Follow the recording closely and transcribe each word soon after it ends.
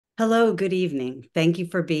Hello, good evening. Thank you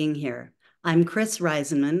for being here. I'm Chris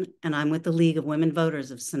Reisenman, and I'm with the League of Women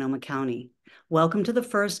Voters of Sonoma County. Welcome to the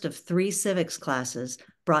first of 3 civics classes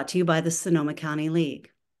brought to you by the Sonoma County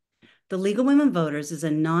League. The League of Women Voters is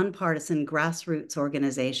a nonpartisan grassroots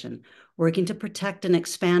organization working to protect and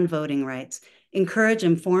expand voting rights, encourage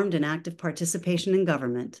informed and active participation in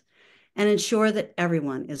government, and ensure that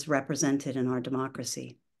everyone is represented in our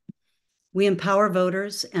democracy. We empower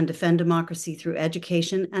voters and defend democracy through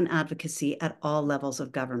education and advocacy at all levels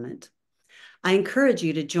of government. I encourage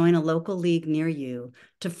you to join a local league near you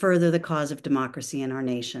to further the cause of democracy in our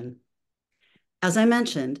nation. As I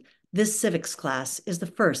mentioned, this civics class is the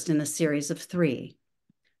first in a series of 3.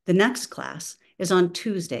 The next class is on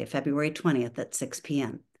Tuesday, February 20th at 6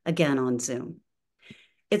 p.m., again on Zoom.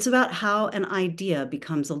 It's about how an idea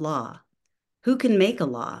becomes a law. Who can make a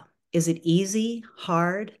law? Is it easy,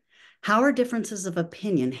 hard? How are differences of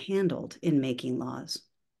opinion handled in making laws?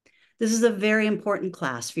 This is a very important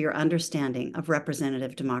class for your understanding of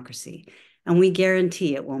representative democracy, and we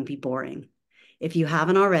guarantee it won't be boring. If you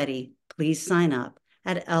haven't already, please sign up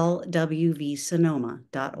at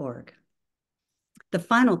LWV-Sonoma.org. The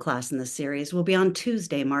final class in the series will be on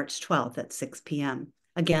Tuesday, March 12th at 6 p.m.,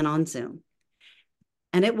 again on Zoom,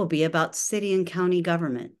 and it will be about city and county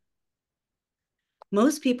government.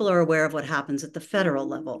 Most people are aware of what happens at the federal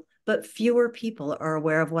level, but fewer people are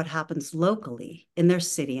aware of what happens locally in their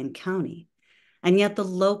city and county. And yet the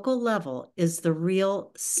local level is the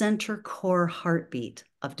real center core heartbeat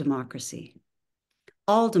of democracy.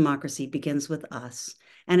 All democracy begins with us,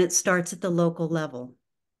 and it starts at the local level.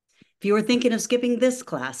 If you were thinking of skipping this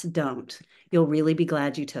class, don't. You'll really be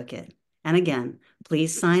glad you took it. And again,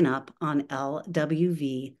 please sign up on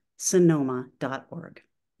lwvsonoma.org.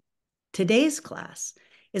 Today's class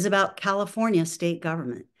is about California state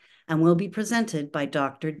government and will be presented by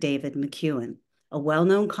Dr. David McCuan, a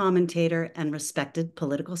well-known commentator and respected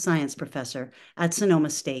political science professor at Sonoma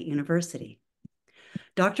State University.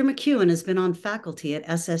 Dr. McCuan has been on faculty at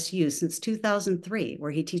SSU since 2003,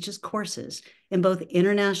 where he teaches courses in both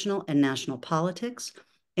international and national politics,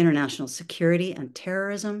 international security and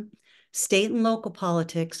terrorism, state and local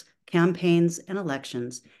politics, campaigns and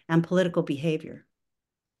elections, and political behavior.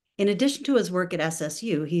 In addition to his work at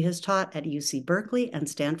SSU, he has taught at UC Berkeley and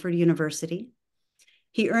Stanford University.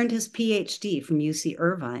 He earned his PhD from UC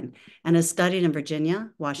Irvine and has studied in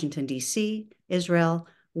Virginia, Washington, D.C., Israel,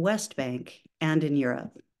 West Bank, and in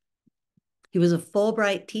Europe. He was a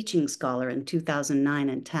Fulbright teaching scholar in 2009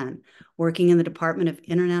 and 10, working in the Department of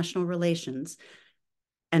International Relations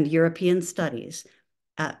and European Studies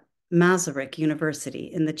at Masaryk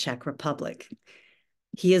University in the Czech Republic.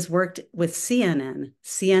 He has worked with CNN,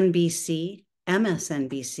 CNBC,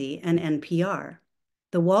 MSNBC, and NPR,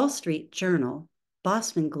 the Wall Street Journal,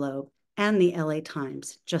 Boston Globe, and the LA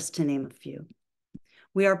Times, just to name a few.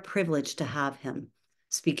 We are privileged to have him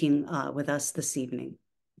speaking with us this evening.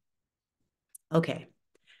 Okay,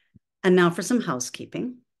 and now for some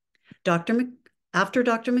housekeeping. After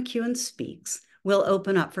Dr. McCuan speaks, we'll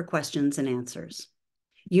open up for questions and answers.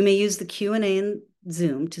 You may use the Q&A in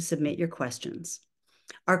Zoom to submit your questions.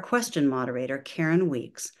 Our question moderator, Karen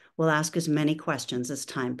Weeks, will ask as many questions as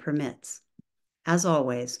time permits. As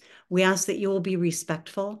always, we ask that you will be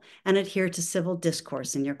respectful and adhere to civil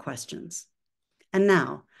discourse in your questions. And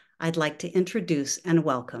now, I'd like to introduce and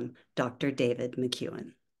welcome Dr. David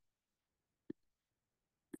McCuan.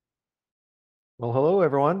 Well, hello,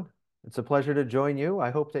 everyone. It's a pleasure to join you.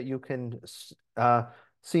 I hope that you can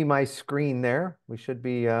see my screen there. We should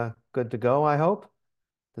be good to go, I hope.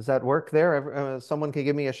 Does that work there? Someone can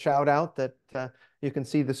give me a shout out that you can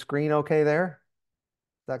see the screen okay there?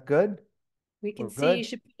 Is that good? We can We're see good? you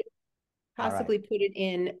should possibly put it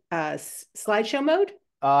in slideshow mode.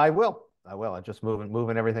 I will. I'm just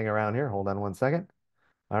moving everything around here. Hold on one second.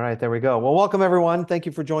 All right, there we go. Well, welcome, everyone. Thank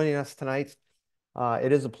you for joining us tonight.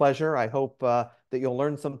 It is a pleasure. I hope that you'll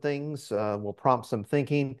learn some things, will prompt some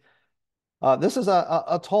thinking. This is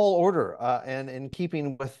a tall order, and in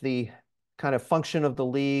keeping with the kind of function of the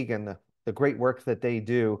league and the great work that they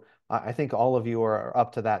do, I think all of you are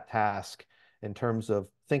up to that task in terms of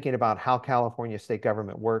thinking about how California state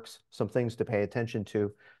government works, some things to pay attention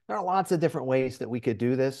to. There are lots of different ways that we could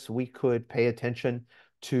do this. We could pay attention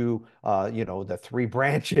to, the 3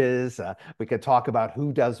 branches. We could talk about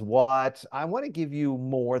who does what. I want to give you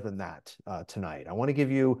more than that tonight. I want to give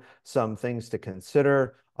you some things to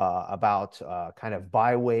consider about kind of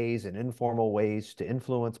byways and informal ways to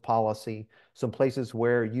influence policy, some places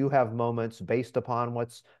where you have moments based upon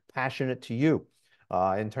what's passionate to you.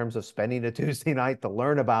 in terms of spending a Tuesday night to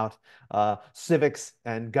learn about civics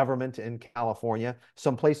and government in California,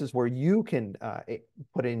 some places where you can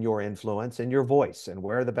put in your influence and your voice, and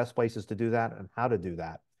where are the best places to do that and how to do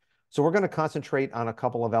that. So we're going to concentrate on a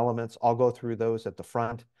couple of elements. I'll go through those at the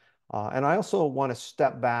front. And I also want to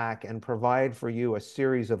step back and provide for you a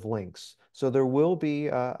series of links. So there will be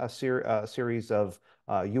a series of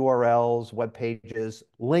URLs, web pages,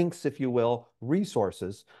 links, if you will,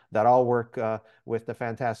 resources that I'll work with the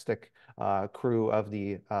fantastic crew of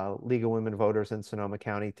the League of Women Voters in Sonoma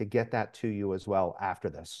County to get that to you as well after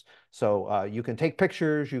this. So you can take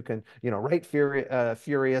pictures, you can, write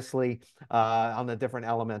furiously on the different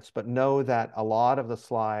elements, but know that a lot of the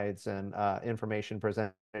slides and information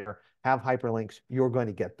presented have hyperlinks. You're going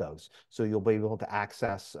to get those. So you'll be able to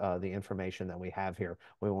access the information that we have here.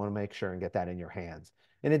 We want to make sure and get that in your hands.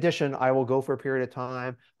 In addition, I will go for a period of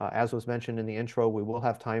time. As was mentioned in the intro, we will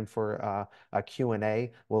have time for a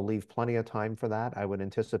Q&A. We'll leave plenty of time for that. I would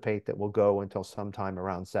anticipate that we'll go until sometime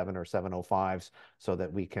around 7 or 7:05 so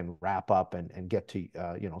that we can wrap up and get to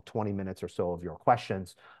 20 minutes or so of your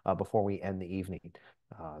questions before we end the evening.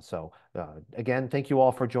 Again, thank you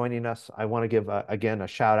all for joining us. I want to give, again, a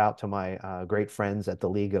shout out to my great friends at the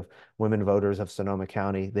League of Women Voters of Sonoma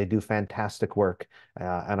County. They do fantastic work,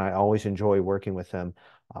 and I always enjoy working with them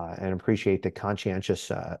and appreciate the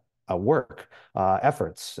conscientious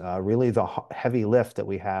efforts, really the heavy lift that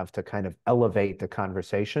we have to kind of elevate the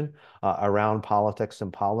conversation around politics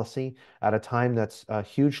and policy at a time that's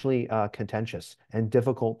hugely contentious and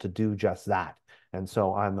difficult to do just that. And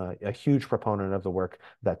so I'm a huge proponent of the work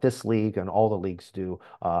that this league and all the leagues do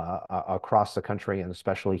across the country, and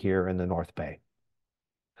especially here in the North Bay.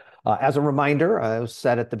 As a reminder, I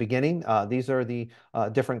said at the beginning, these are the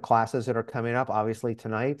different classes that are coming up, obviously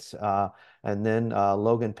tonight. And then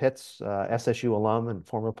Logan Pitts, SSU alum and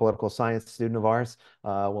former political science student of ours,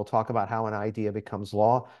 will talk about how an idea becomes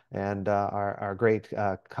law. And our great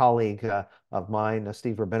colleague of mine,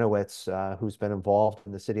 Steve Rabinowitz, who's been involved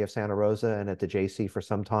in the city of Santa Rosa and at the JC for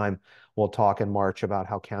some time, will talk in March about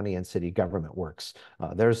how county and city government works.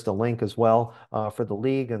 There's the link as well for the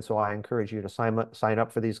league. And so I encourage you to sign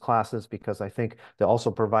up for these classes, because I think they also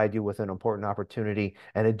provide you with an important opportunity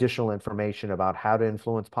and additional information about how to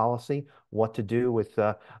influence policy, what to do with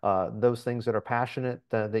those things that are passionate,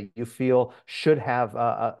 that you feel should have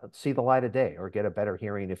see the light of day or get a better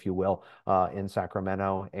hearing, if you will, in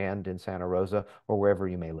Sacramento and in Santa Rosa or wherever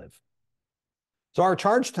you may live. So our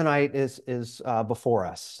charge tonight is before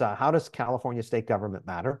us. How does California state government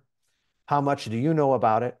matter? How much do you know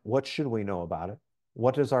about it? What should we know about it?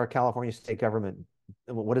 What does our California state government,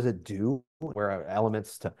 what does it do? Where are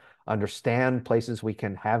elements to understand places we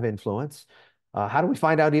can have influence? How do we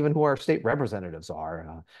find out even who our state representatives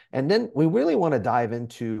are? And then we really want to dive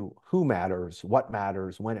into who matters, what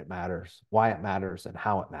matters, when it matters, why it matters, and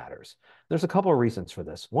how it matters. There's a couple of reasons for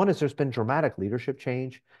this. One is there's been dramatic leadership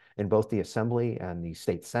change in both the Assembly and the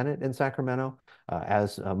State Senate in Sacramento.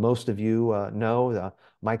 As most of you know,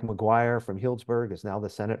 Mike McGuire from Healdsburg is now the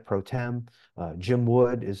Senate pro tem. Jim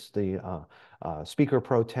Wood is the Speaker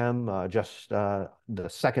pro tem, just the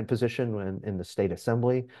second position in the State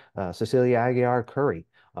Assembly. Cecilia Aguiar Curry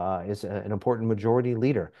is an important majority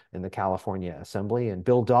leader in the California Assembly. And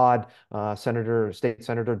Bill Dodd, State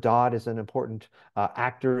Senator Dodd, is an important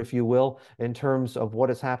actor, if you will, in terms of what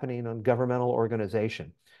is happening on governmental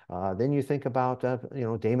organization. Then you think about,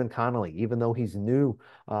 Damon Connolly. Even though he's new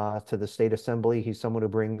to the State Assembly, he's someone who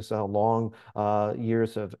brings long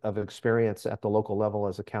years of experience at the local level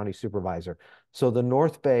as a county supervisor. So the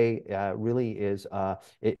North Bay really is,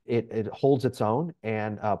 it holds its own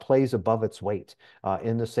and plays above its weight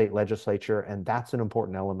in the state legislature. And that's an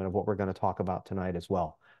important element of what we're going to talk about tonight as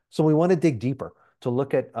well. So we want to dig deeper to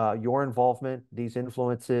look at your involvement, these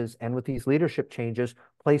influences, and with these leadership changes,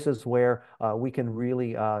 places where we can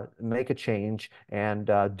really make a change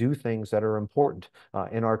and do things that are important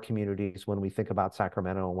in our communities when we think about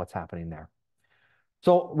Sacramento and what's happening there.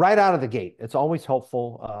 So right out of the gate, it's always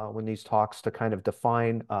helpful when these talks to kind of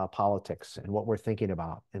define politics and what we're thinking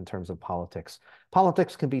about in terms of politics.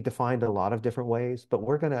 Politics can be defined a lot of different ways, but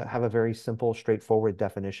we're going to have a very simple, straightforward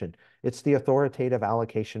definition. It's the authoritative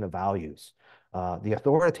allocation of values. The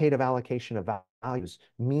authoritative allocation of values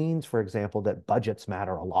means, for example, that budgets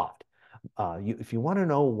matter a lot. If you want to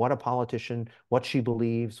know what a politician, what she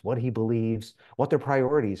believes, what he believes, what their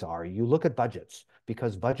priorities are, you look at budgets,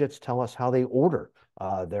 because budgets tell us how they order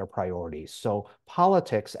their priorities. So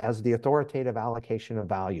politics as the authoritative allocation of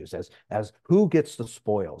values, as who gets the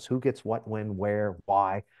spoils, who gets what, when, where,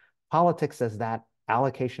 why. Politics as that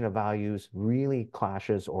allocation of values really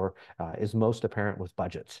clashes or is most apparent with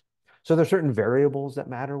budgets. So there's certain variables that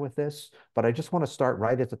matter with this, but I just want to start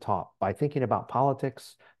right at the top by thinking about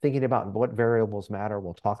politics, thinking about what variables matter.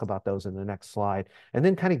 We'll talk about those in the next slide, and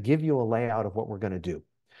then kind of give you a layout of what we're going to do.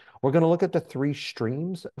 We're going to look at the three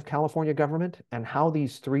streams of California government and how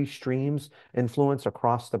these three streams influence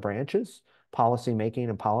across the branches, policy making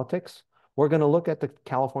and politics. We're going to look at the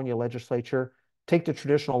California legislature, take the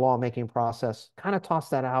traditional lawmaking process, kind of toss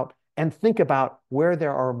that out, and think about where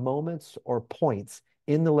there are moments or points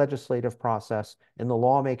in the legislative process, in the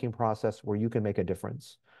lawmaking process, where you can make a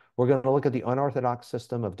difference. We're going to look at the unorthodox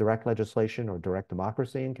system of direct legislation or direct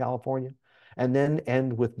democracy in California, and then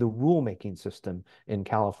end with the rulemaking system in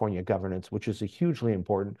California governance, which is hugely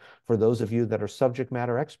important for those of you that are subject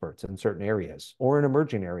matter experts in certain areas or in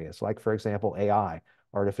emerging areas, like, for example, AI,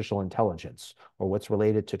 artificial intelligence, or what's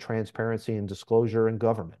related to transparency and disclosure in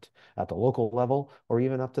government at the local level or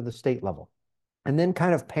even up to the state level. And then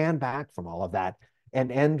kind of pan back from all of that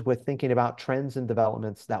and end with thinking about trends and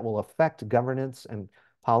developments that will affect governance and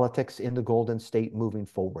politics in the Golden State moving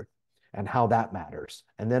forward and how that matters.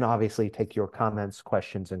 And then obviously take your comments,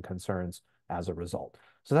 questions, and concerns as a result.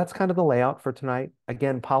 So that's kind of the layout for tonight.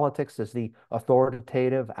 Again, politics is the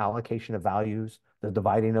authoritative allocation of values, the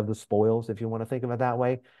dividing of the spoils, if you want to think of it that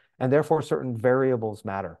way. And therefore, certain variables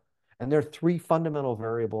matter. And there are three fundamental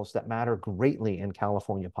variables that matter greatly in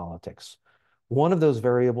California politics. One of those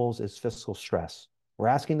variables is fiscal stress. We're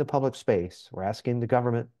asking the public space, we're asking the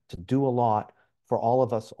government to do a lot for all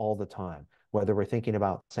of us all the time, whether we're thinking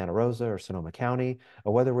about Santa Rosa or Sonoma County,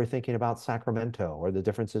 or whether we're thinking about Sacramento or the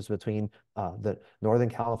differences between the Northern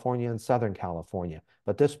California and Southern California.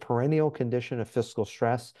 But this perennial condition of fiscal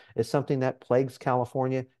stress is something that plagues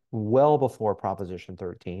California well before Proposition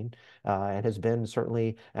 13 and has been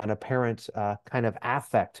certainly an apparent kind of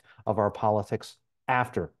affect of our politics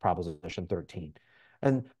after Proposition 13.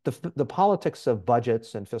 And the politics of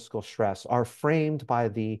budgets and fiscal stress are framed by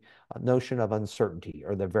the notion of uncertainty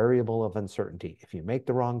or the variable of uncertainty. If you make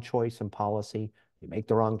the wrong choice in policy, you make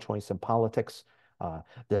the wrong choice in politics,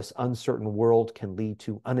 this uncertain world can lead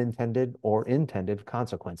to unintended or intended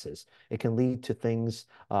consequences. It can lead to things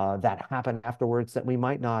that happen afterwards that we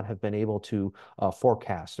might not have been able to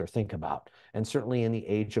forecast or think about. And certainly in the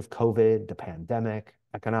age of COVID, the pandemic,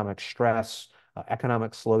 economic stress,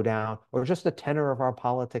 economic slowdown, or just the tenor of our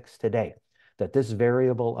politics today, that this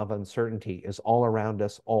variable of uncertainty is all around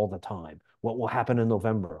us all the time. What will happen in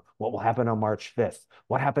November? What will happen on March 5th?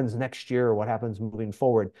 What happens next year? What happens moving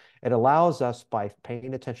forward? It allows us, by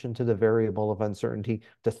paying attention to the variable of uncertainty,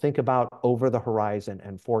 to think about over the horizon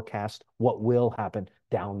and forecast what will happen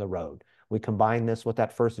down the road. We combine this with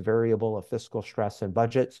that first variable of fiscal stress and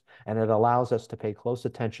budgets, and it allows us to pay close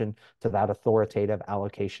attention to that authoritative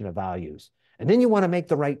allocation of values. And then you want to make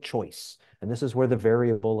the right choice. And this is where the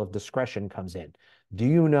variable of discretion comes in. Do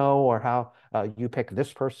you know or how you pick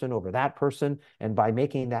this person over that person? And by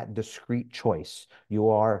making that discrete choice, you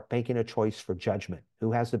are making a choice for judgment.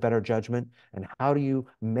 Who has the better judgment? And how do you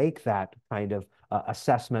make that kind of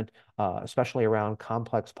assessment, especially around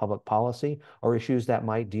complex public policy or issues that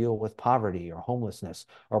might deal with poverty or homelessness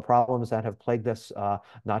or problems that have plagued us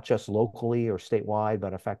not just locally or statewide,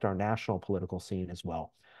 but affect our national political scene as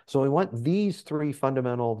well. So we want these three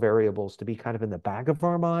fundamental variables to be kind of in the back of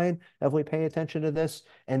our mind if we pay attention to this.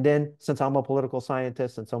 And then, since I'm a political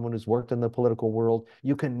scientist and someone who's worked in the political world,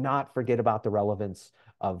 you cannot forget about the relevance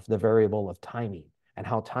of the variable of timing and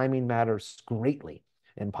how timing matters greatly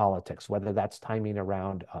in politics, whether that's timing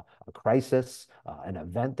around a crisis, an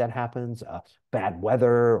event that happens, bad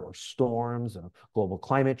weather or storms, global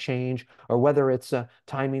climate change, or whether it's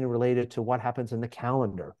timing related to what happens in the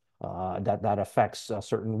calendar. That affects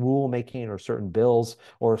certain rulemaking or certain bills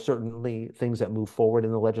or certainly things that move forward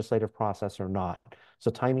in the legislative process or not.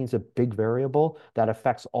 So timing is a big variable that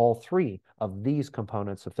affects all three of these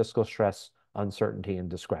components of fiscal stress, uncertainty, and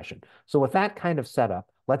discretion. So with that kind of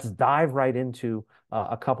setup, let's dive right into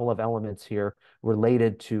a couple of elements here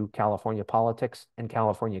related to California politics and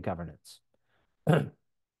California governance.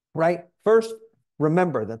 Right? First,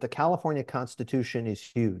 remember that the California Constitution is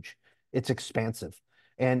huge. It's expansive.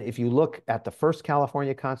 And if you look at the first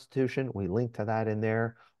California Constitution, we link to that in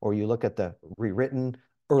there, or you look at the rewritten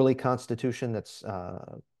early Constitution that's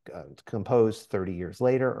composed 30 years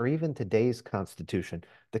later, or even today's Constitution,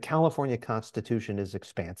 the California Constitution is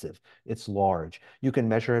expansive. It's large. You can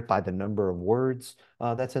measure it by the number of words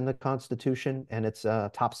that's in the Constitution, and it's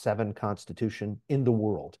a top 7 Constitution in the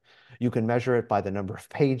world. You can measure it by the number of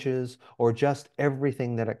pages or just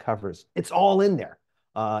everything that it covers. It's all in there.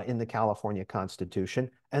 In the California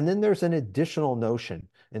Constitution. And then there's an additional notion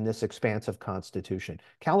in this expansive constitution.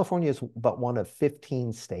 California is but one of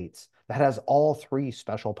 15 states that has all three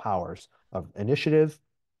special powers of initiative,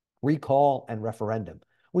 recall, and referendum.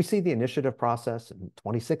 We see the initiative process in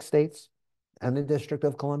 26 states and the District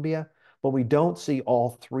of Columbia, but we don't see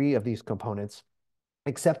all three of these components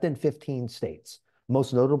except in 15 states,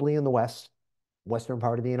 most notably in the western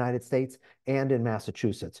part of the United States and in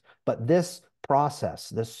Massachusetts. But this process,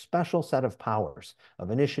 this special set of powers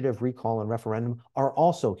of initiative, recall, and referendum are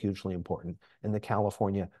also hugely important in the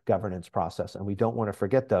California governance process, and we don't want to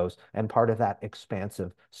forget those and part of that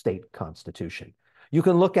expansive state constitution. You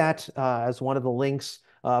can look at, as one of the links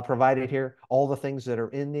provided here, all the things that are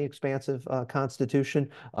in the expansive constitution,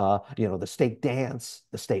 the state dance,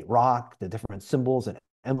 the state rock, the different symbols and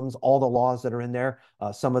emblems, all the laws that are in there.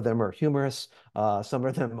 Some of them are humorous, some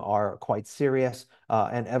of them are quite serious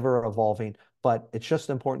and ever evolving. But it's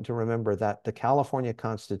just important to remember that the California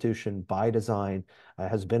Constitution, by design,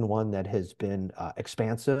 has been one that has been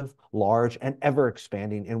expansive, large, and ever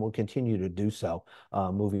expanding, and will continue to do so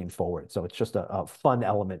moving forward. So it's just a fun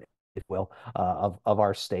element, if you will, of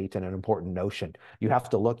our state, and an important notion. You have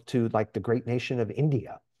to look to like the great nation of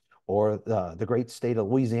India or the great state of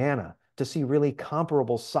Louisiana to see really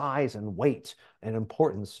comparable size and weight and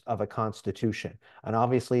importance of a constitution. And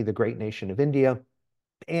obviously the great nation of India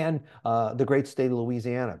and the great state of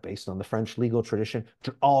Louisiana, based on the French legal tradition,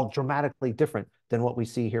 all dramatically different than what we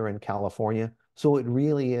see here in California. So it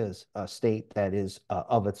really is a state that is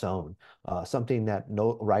of its own, something that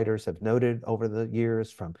writers have noted over the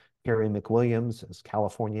years, from Harry McWilliams as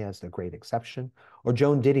California as the great exception, or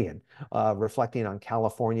Joan Didion reflecting on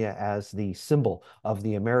California as the symbol of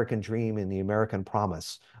the American dream and the American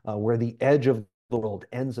promise, where the edge of the world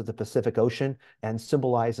ends at the Pacific Ocean and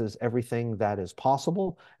symbolizes everything that is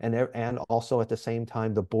possible, and also at the same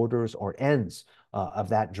time the borders or ends of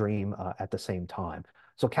that dream at the same time.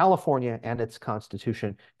 So California and its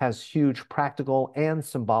constitution has huge practical and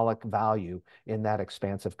symbolic value in that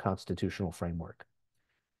expansive constitutional framework.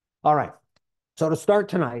 All right, so to start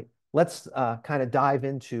tonight, let's kind of dive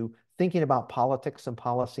into thinking about politics and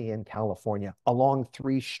policy in California along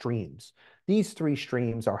three streams. These three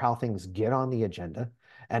streams are how things get on the agenda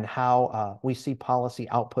and how we see policy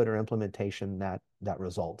output or implementation that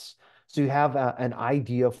results. So you have an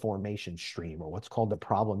idea formation stream, or what's called the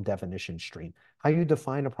problem definition stream, how you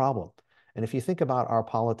define a problem. And if you think about our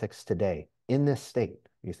politics today in this state,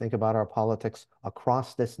 you think about our politics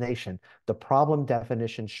across this nation, the problem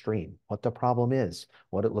definition stream, what the problem is,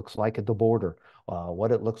 what it looks like at the border,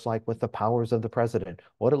 what it looks like with the powers of the president,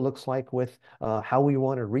 what it looks like with how we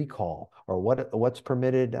want to recall, or what's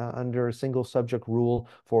permitted under a single subject rule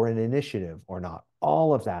for an initiative or not.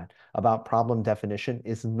 All of that about problem definition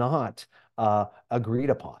is not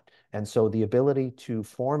agreed upon. And so the ability to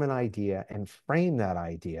form an idea and frame that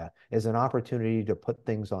idea is an opportunity to put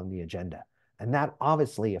things on the agenda. And that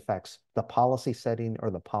obviously affects the policy setting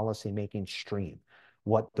or the policy making stream,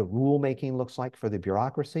 what the rulemaking looks like for the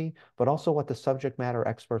bureaucracy, but also what the subject matter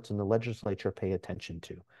experts in the legislature pay attention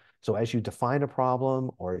to. So as you define a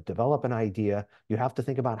problem or develop an idea, you have to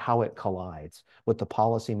think about how it collides with the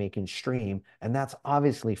policy making stream. And that's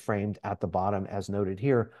obviously framed at the bottom, as noted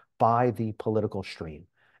here, by the political stream.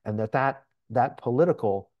 And that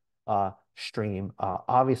political stream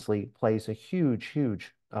obviously plays a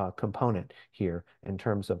huge component here in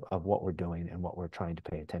terms of what we're doing and what we're trying to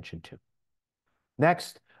pay attention to.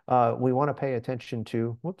 Next, we want to pay attention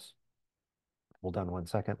to, whoops, hold on one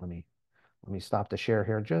second. Let me stop the share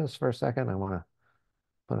here just for a second. I want to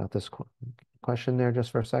put out this question there just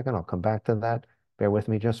for a second. I'll come back to that. Bear with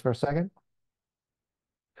me just for a second.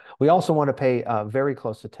 We also want to pay very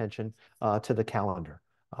close attention to the calendar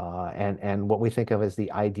and what we think of as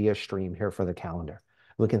the idea stream here for the calendar.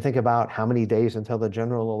 We can think about how many days until the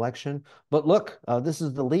general election, but look, this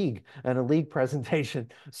is the league and a league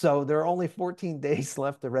presentation. So there are only 14 days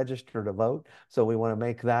left to register to vote. So we want to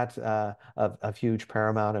make that of huge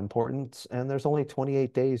paramount importance. And there's only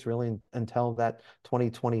 28 days really until that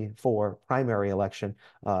 2024 primary election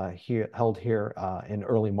held here in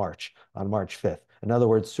early March, on March 5th. In other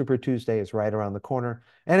words, Super Tuesday is right around the corner.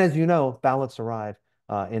 And as you know, ballots arrive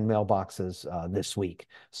in mailboxes this week.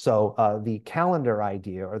 So the calendar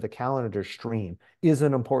idea or the calendar stream is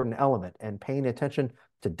an important element, and paying attention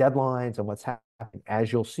to deadlines and what's happening,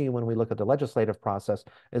 as you'll see when we look at the legislative process,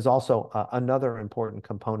 is also another important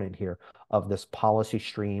component here of this policy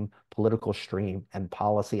stream, political stream, and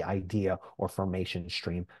policy idea or formation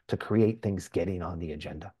stream to create things getting on the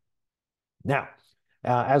agenda. Now,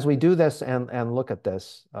 as we do this and look at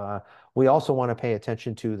this, we also want to pay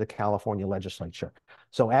attention to the California legislature.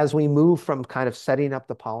 So as we move from kind of setting up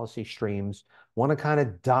the policy streams want to kind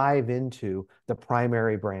of dive into the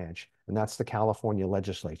primary branch, and that's the California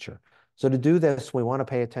legislature. So to do this, we want to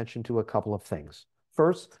pay attention to a couple of things.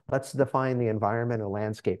 First, let's define the environment and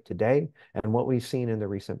landscape today and what we've seen in the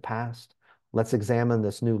recent past. Let's examine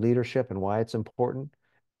this new leadership and why it's important,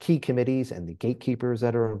 key committees and the gatekeepers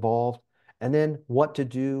that are involved, and then what to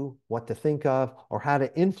do, what to think of, or how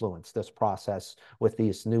to influence this process with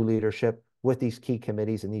these new leadership, with these key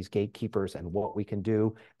committees and these gatekeepers, and what we can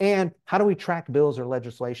do, and how do we track bills or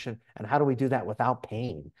legislation, and how do we do that without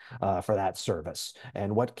paying for that service,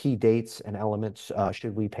 and what key dates and elements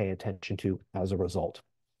should we pay attention to as a result.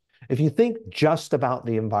 If you think just about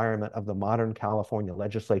the environment of the modern California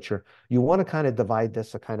legislature, you want to kind of divide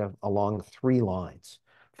this along three lines.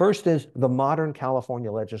 First is the modern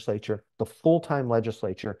California legislature, the full-time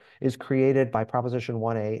legislature, is created by Proposition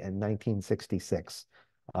 1A in 1966.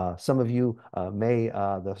 Some of you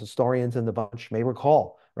the historians in the bunch may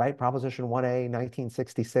recall, right? Proposition 1A,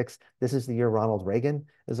 1966. This is the year Ronald Reagan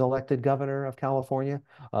is elected governor of California.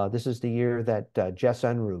 This is the year that Jess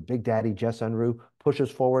Unruh, Big Daddy Jess Unruh, pushes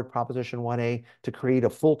forward Proposition 1A to create a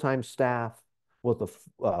full-time staff with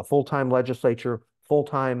a full-time legislature,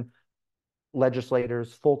 full-time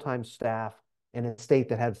legislators, full-time staff in a state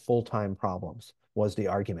that had full-time problems, was the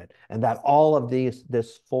argument. And that all of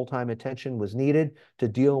this full-time attention was needed to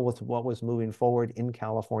deal with what was moving forward in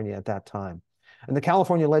California at that time. And the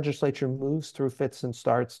California legislature moves through fits and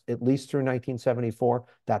starts, at least through 1974.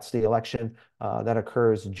 That's the election that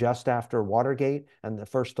occurs just after Watergate, and the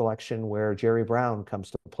first election where Jerry Brown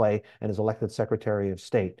comes to play and is elected Secretary of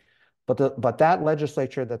State. But that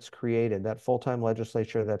legislature that's created, that full-time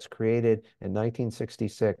legislature that's created in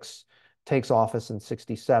 1966, takes office in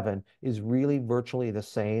 67, is really virtually the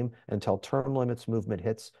same until term limits movement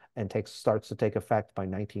hits and starts to take effect by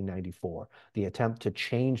 1994. The attempt to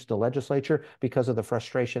change the legislature because of the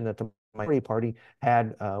frustration that the minority party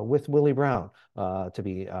had with Willie Brown, to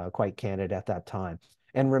be quite candid at that time,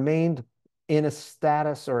 and remained in a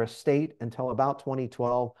status or a state until about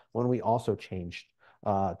 2012, when we also changed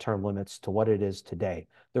term limits to what it is today.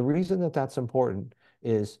 The reason that that's important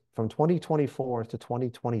is from 2024 to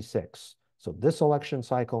 2026, so this election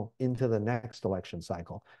cycle into the next election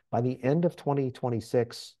cycle, by the end of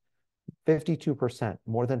 2026, 52%,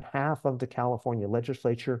 more than half of the California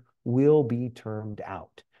legislature will be termed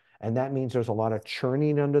out. And that means there's a lot of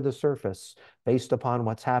churning under the surface based upon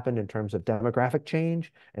what's happened in terms of demographic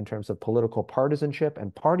change, in terms of political partisanship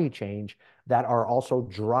and party change, that are also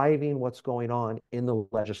driving what's going on in the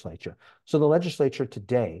legislature. So the legislature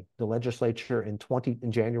today, the legislature in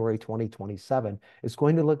January 2027, is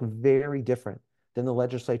going to look very different than the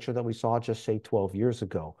legislature that we saw just, say, 12 years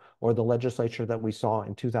ago, or the legislature that we saw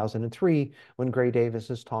in 2003 when Gray Davis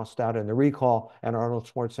is tossed out in the recall and Arnold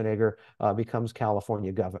Schwarzenegger becomes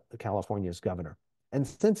California's governor. And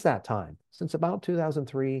since that time, since about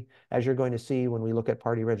 2003, as you're going to see when we look at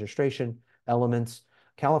party registration elements,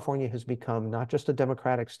 California has become not just a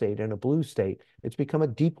Democratic state and a blue state, it's become a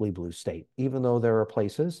deeply blue state, even though there are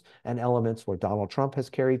places and elements where Donald Trump has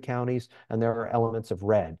carried counties and there are elements of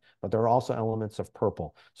red, but there are also elements of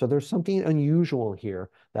purple. So there's something unusual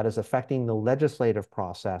here that is affecting the legislative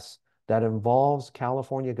process that involves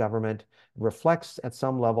California government, reflects at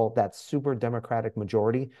some level that super Democratic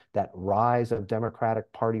majority, that rise of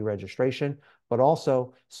Democratic Party registration, but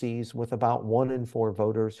also sees with about 1 in 4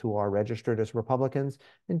 voters who are registered as Republicans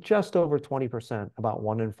and just over 20%, about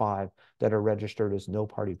 1 in 5, that are registered as no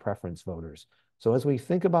party preference voters. So as we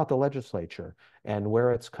think about the legislature and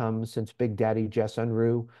where it's come since Big Daddy Jess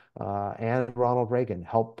Unruh and Ronald Reagan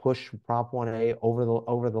helped push Prop 1A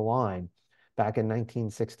over the line back in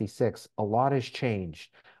 1966, a lot has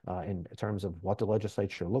changed in terms of what the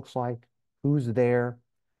legislature looks like, who's there,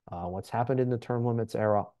 what's happened in the term limits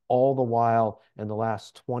era, all the while in the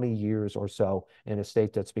last 20 years or so in a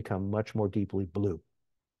state that's become much more deeply blue.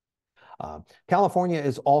 California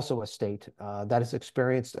is also a state that has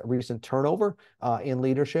experienced a recent turnover in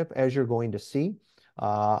leadership, as you're going to see.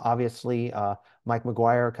 Obviously, Mike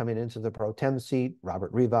McGuire coming into the pro tem seat,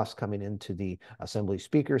 Robert Rivas coming into the Assembly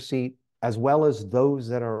Speaker seat, as well as those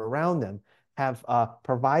that are around them, have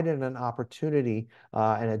provided an opportunity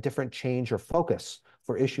and a different change or focus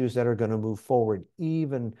for issues that are going to move forward,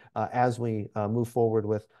 even as we move forward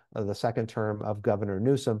with the second term of Governor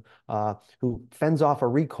Newsom, who fends off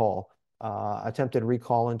a attempted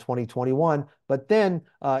recall in 2021, but then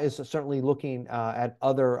is certainly looking at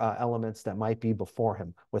other elements that might be before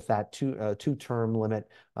him with that two-term limit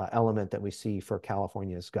element that we see for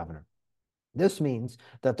California's governor. This means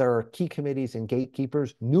that there are key committees and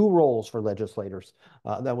gatekeepers, new roles for legislators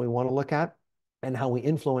that we want to look at, and how we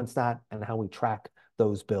influence that and how we track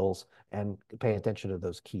those bills and pay attention to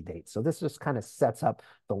those key dates. So this just kind of sets up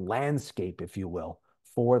the landscape, if you will,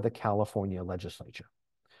 for the California legislature.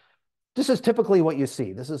 This is typically what you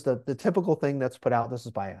see. This is the typical thing that's put out. This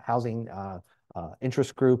is by a housing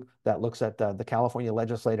interest group that looks at the California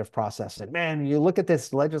legislative process. And man, you look at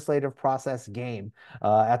this legislative process game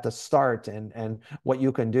at the start and what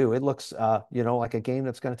you can do. It looks, like a game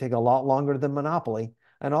that's going to take a lot longer than Monopoly,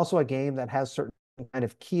 and also a game that has certain kind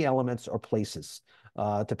of key elements or places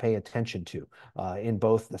to pay attention to in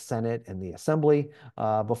both the Senate and the Assembly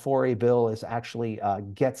before a bill is actually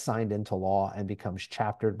gets signed into law and becomes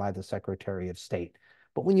chaptered by the Secretary of State.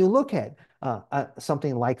 But when you look at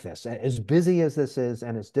something like this, as busy as this is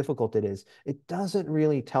and as difficult it is, it doesn't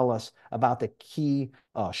really tell us about the key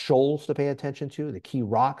shoals to pay attention to, the key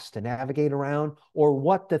rocks to navigate around, or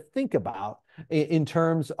what to think about in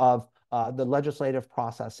terms of the legislative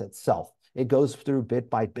process itself. It goes through bit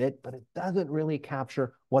by bit, but it doesn't really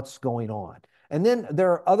capture what's going on. And then there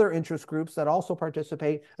are other interest groups that also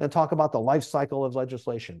participate and talk about the life cycle of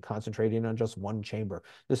legislation, concentrating on just one chamber.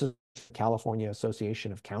 This is the California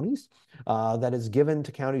Association of Counties that is given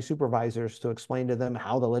to county supervisors to explain to them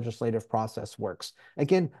how the legislative process works.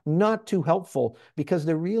 Again, not too helpful because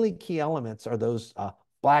the really key elements are those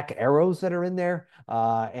black arrows that are in there,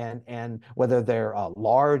 and whether they're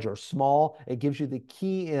large or small, it gives you the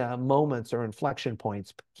key moments or inflection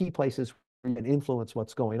points, key places where you can influence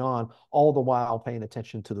what's going on, all the while paying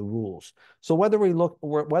attention to the rules. So whether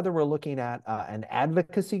we're looking at an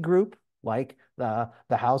advocacy group like the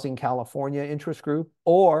Housing California interest group,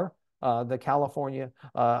 or the California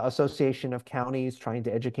Association of Counties trying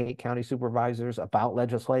to educate county supervisors about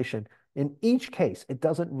legislation, in each case, it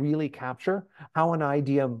doesn't really capture how an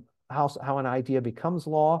idea becomes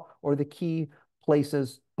law, or the key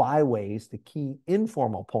places, byways, the key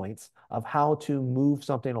informal points of how to move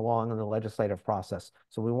something along in the legislative process.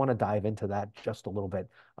 So we want to dive into that just a little bit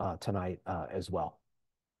tonight as well.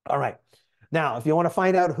 All right. Now, if you want to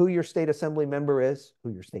find out who your state assembly member is,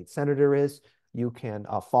 who your state senator is, you can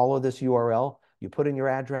follow this URL. You put in your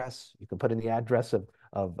address. You can put in the address of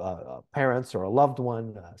parents or a loved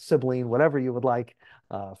one, a sibling, whatever you would like,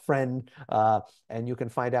 friend, and you can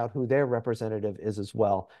find out who their representative is as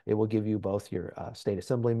well. It will give you both your state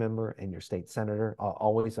assembly member and your state senator,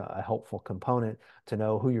 always a helpful component to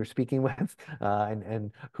know who you're speaking with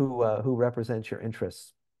and who represents your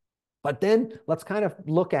interests. But then let's kind of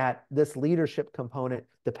look at this leadership component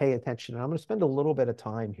to pay attention. And I'm going to spend a little bit of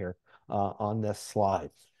time here on this slide.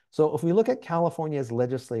 So if we look at California's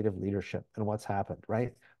legislative leadership and what's happened,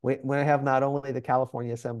 right? We have not only the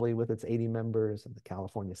California Assembly with its 80 members and the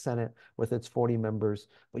California Senate with its 40 members,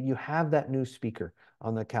 but you have that new speaker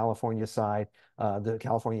on the California side, the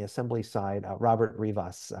California Assembly side, Robert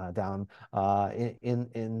Rivas down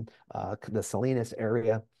in the Salinas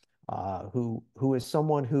area, who is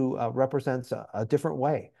someone who represents a different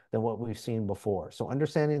way than what we've seen before. So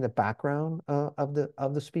understanding the background of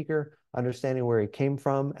the speaker, understanding where he came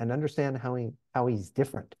from, and understand how he's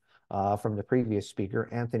different from the previous speaker,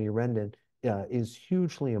 Anthony Rendon, is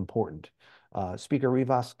hugely important. Speaker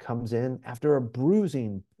Rivas comes in after a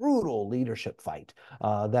bruising, brutal leadership fight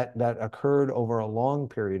that occurred over a long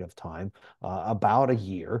period of time, about a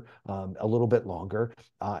year, a little bit longer,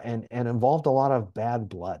 and involved a lot of bad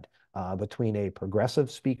blood. Between a progressive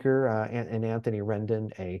speaker and Anthony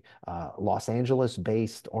Rendon, a Los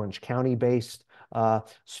Angeles-based, Orange County-based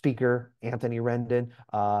speaker, Anthony Rendon,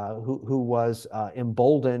 who was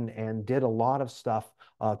emboldened and did a lot of stuff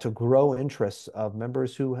to grow interests of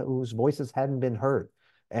members whose voices hadn't been heard.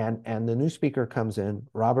 And the new speaker comes in,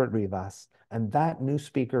 Robert Rivas, and that new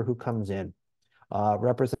speaker who comes in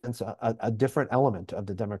represents a different element of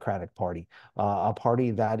the Democratic Party, a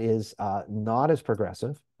party that is not as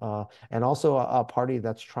progressive, and also a party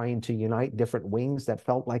that's trying to unite different wings that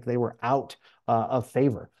felt like they were out of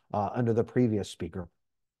favor under the previous speaker.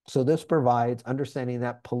 So this provides understanding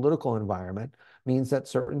that political environment means that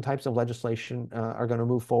certain types of legislation are going to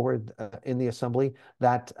move forward in the Assembly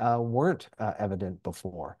that weren't evident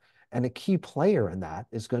before. And a key player in that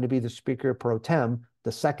is going to be the Speaker Pro Tem,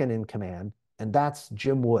 the second in command, and that's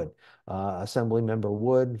Jim Wood, Assemblymember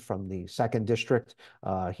Wood from the 2nd District.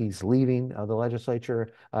 He's leaving the legislature.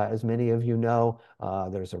 As many of you know,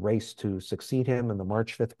 there's a race to succeed him in the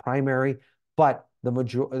March 5th primary, but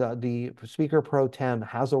the Speaker Pro Tem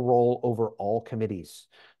has a role over all committees.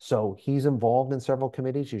 So he's involved in several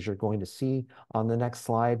committees, as you're going to see on the next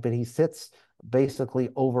slide, but he sits basically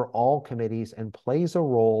over all committees and plays a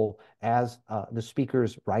role as the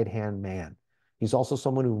Speaker's right-hand man. He's also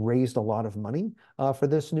someone who raised a lot of money for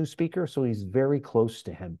this new speaker, so he's very close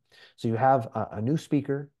to him. So you have a new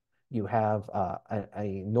speaker, You have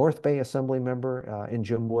a North Bay Assembly member in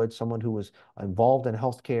Jim Wood, someone who was involved in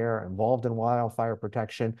healthcare, involved in wildfire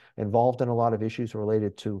protection, involved in a lot of issues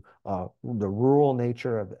related to the rural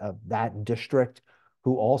nature of that district,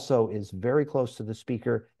 who also is very close to the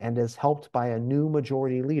speaker and is helped by a new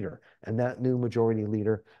majority leader. And that new majority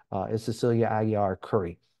leader is Cecilia Aguilar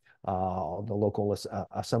Curry, the local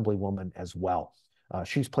assemblywoman as well.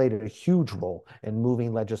 She's played a huge role in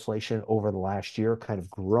moving legislation over the last year, kind of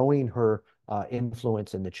growing her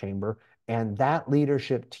influence in the chamber. And that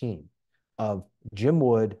leadership team of Jim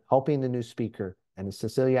Wood helping the new speaker and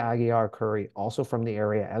Cecilia Aguilar Curry, also from the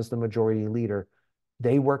area as the majority leader,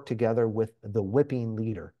 they work together with the whipping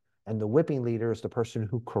leader. And the whipping leader is the person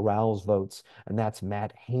who corrals votes, and that's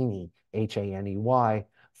Matt Haney, Haney,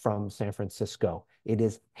 from San Francisco. It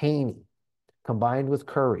is Haney combined with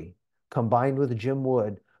Curry, combined with Jim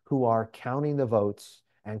Wood, who are counting the votes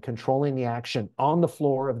and controlling the action on the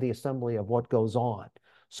floor of the assembly of what goes on.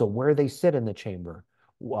 So where they sit in the chamber,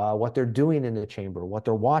 what they're doing in the chamber, what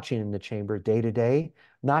they're watching in the chamber day to day,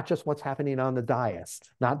 not just what's happening on the dais,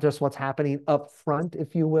 not just what's happening up front,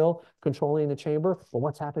 if you will, controlling the chamber, but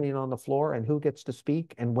what's happening on the floor and who gets to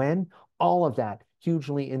speak and when. All of that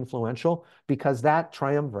hugely influential, because that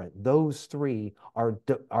triumvirate, those three are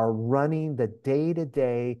running the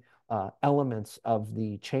day-to-day elements of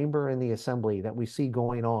the chamber and the assembly that we see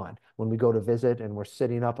going on when we go to visit and we're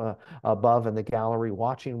sitting up above in the gallery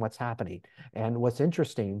watching what's happening. And what's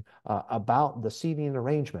interesting about the seating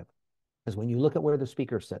arrangement is when you look at where the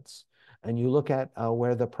speaker sits and you look at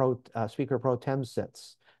where the speaker pro tem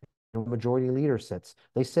sits, majority leader sits.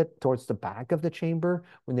 They sit towards the back of the chamber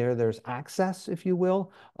when there's access, if you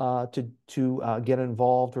will, to get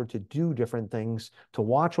involved or to do different things, to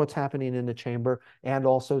watch what's happening in the chamber, and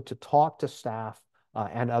also to talk to staff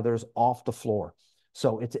and others off the floor.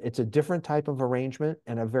 So it's a different type of arrangement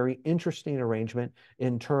and a very interesting arrangement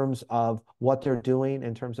in terms of what they're doing,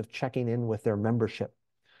 in terms of checking in with their membership.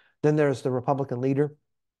 Then there's the Republican leader,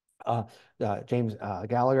 James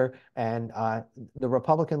Gallagher, and the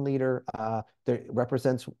Republican leader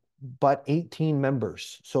represents but 18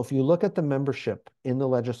 members. So if you look at the membership in the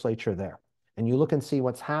legislature there, and you look and see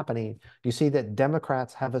what's happening, you see that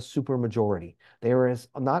Democrats have a supermajority. They are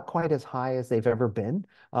not quite as high as they've ever been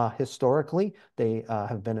historically. They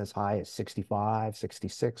have been as high as 65,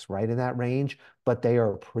 66, right in that range, but they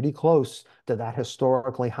are pretty close to that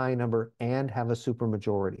historically high number and have a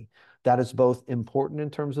supermajority. That is both important in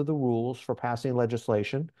terms of the rules for passing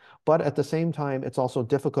legislation, but at the same time, it's also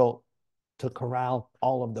difficult to corral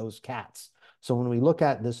all of those cats. So when we look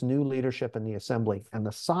at this new leadership in the assembly and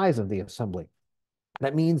the size of the assembly,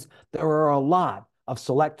 that means there are a lot of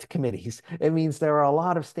select committees. It means there are a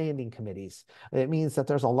lot of standing committees. It means that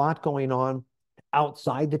there's a lot going on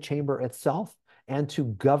outside the chamber itself, and to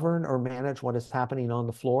govern or manage what is happening on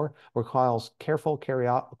the floor requires careful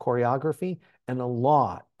choreography and a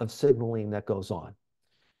lot of signaling that goes on.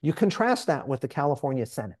 You contrast that with the California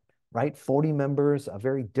Senate, right? 40 members, a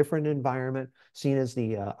very different environment, seen as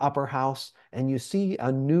the upper house, and you see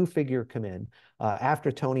a new figure come in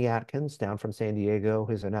after Toni Atkins, down from San Diego,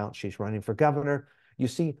 who's announced she's running for governor. You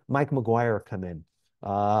see Mike McGuire come in,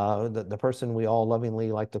 the person we all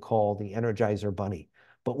lovingly like to call the Energizer Bunny.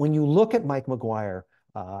 But when you look at Mike McGuire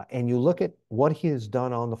and you look at what he has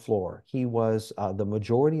done on the floor, he was the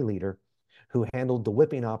majority leader who handled the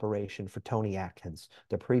whipping operation for Toni Atkins,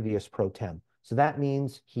 the previous pro tem. So that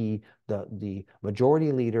means the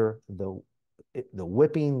majority leader, the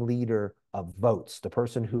whipping leader of votes, the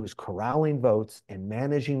person who's corralling votes and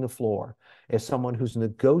managing the floor, is someone who's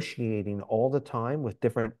negotiating all the time with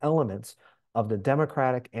different elements of the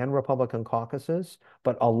Democratic and Republican caucuses,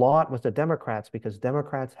 but a lot with the Democrats, because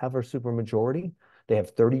Democrats have a supermajority. They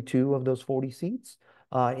have 32 of those 40 seats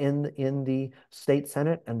in the state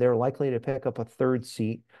Senate, and they're likely to pick up a third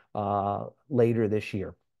seat later this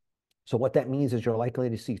year. So what that means is you're likely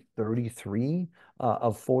to see 33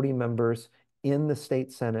 of 40 members in the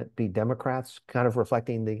state Senate be Democrats, kind of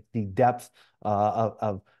reflecting the depth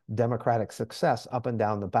of Democratic success up and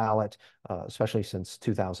down the ballot, especially since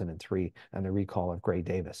 2003 and the recall of Gray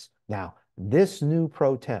Davis. Now, this new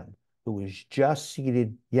pro tem, who was just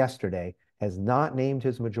seated yesterday, has not named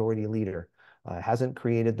his majority leader, hasn't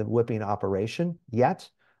created the whipping operation yet,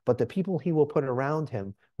 but the people he will put around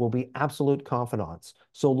him will be absolute confidants.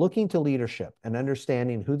 So looking to leadership and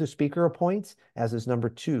understanding who the speaker appoints as his number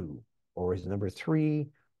 2 or his number 3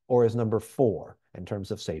 or his number 4 in terms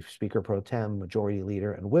of, say, speaker pro tem, majority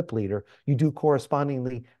leader, and whip leader, you do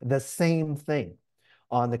correspondingly the same thing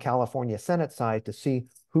on the California Senate side to see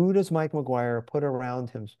who does Mike McGuire put around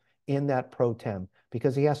him in that pro tem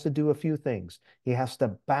because he has to do a few things. He has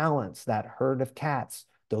to balance that herd of cats,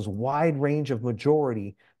 those wide range of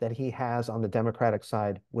majority that he has on the Democratic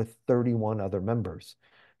side with 31 other members.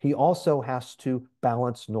 He also has to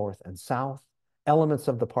balance North and South, elements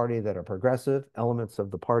of the party that are progressive, elements of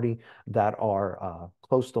the party that are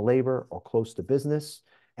close to labor or close to business.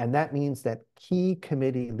 And that means that key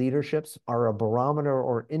committee leaderships are a barometer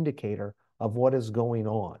or indicator of what is going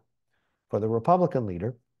on. For the Republican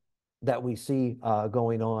leader that we see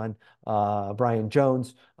going on, Brian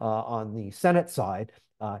Jones, on the Senate side,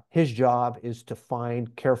 his job is to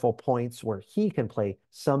find careful points where he can play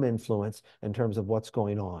some influence in terms of what's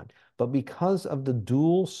going on. But because of the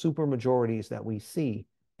dual supermajorities that we see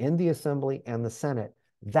in the Assembly and the Senate,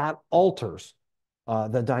 that alters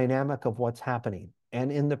the dynamic of what's happening. And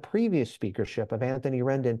in the previous speakership of Anthony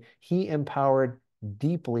Rendon, he empowered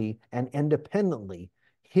deeply and independently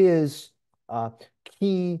his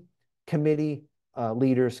key committee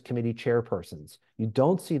leaders, committee chairpersons. You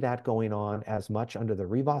don't see that going on as much under the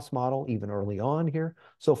Rivas model, even early on here.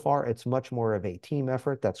 So far, it's much more of a team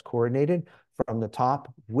effort that's coordinated from the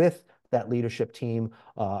top with that leadership team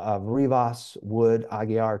of Rivas, Wood,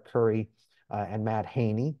 Aguiar, Curry, and Matt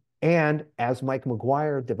Haney. And as Mike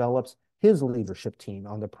McGuire develops his leadership team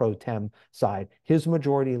on the pro tem side, his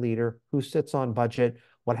majority leader who sits on budget,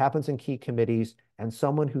 what happens in key committees, and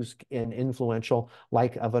someone who's influential,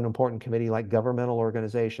 like of an important committee like governmental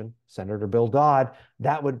organization, Senator Bill Dodd,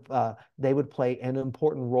 that would they would play an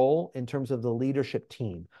important role in terms of the leadership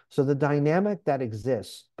team. So the dynamic that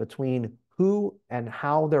exists between who and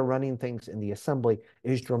how they're running things in the Assembly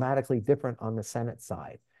is dramatically different on the Senate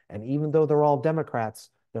side. And even though they're all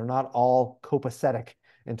Democrats, they're not all copacetic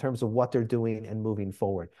in terms of what they're doing and moving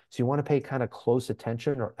forward. So you want to pay kind of close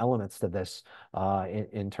attention or elements to this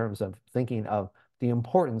in terms of thinking of the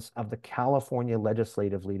importance of the California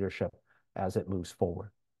legislative leadership as it moves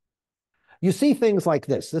forward. You see things like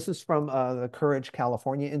this. This is from the Courage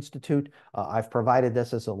California Institute. I've provided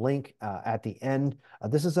this as a link at the end.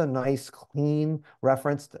 This is a nice, clean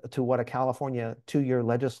reference to what a California two-year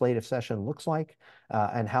legislative session looks like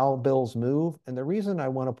and how bills move. And the reason I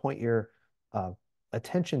want to point your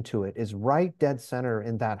attention to it is right dead center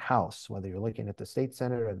in that house, whether you're looking at the state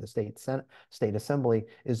Senate or the state Assembly,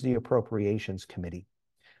 is the Appropriations Committee.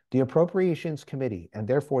 The Appropriations Committee, and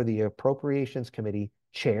therefore the Appropriations Committee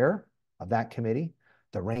chair of that committee,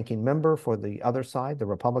 the ranking member for the other side, the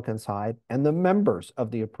Republican side, and the members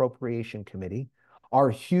of the Appropriation Committee are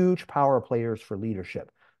huge power players for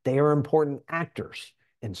leadership. They are important actors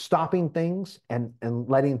in stopping things and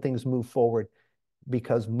letting things move forward,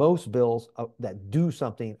 because most bills that do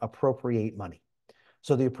something appropriate money.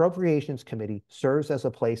 So the Appropriations Committee serves as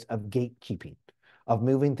a place of gatekeeping, of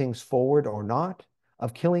moving things forward or not,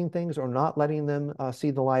 of killing things or not letting them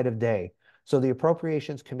see the light of day. So the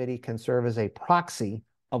Appropriations Committee can serve as a proxy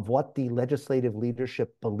of what the legislative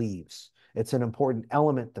leadership believes. It's an important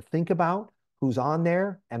element to think about, who's on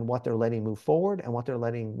there and what they're letting move forward and what they're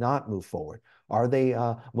letting not move forward. Are they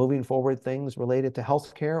moving forward things related to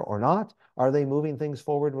healthcare or not? Are they moving things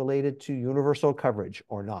forward related to universal coverage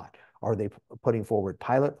or not? Are they putting forward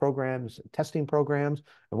pilot programs, testing programs?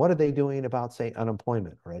 And what are they doing about, say,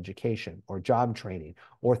 unemployment or education or job training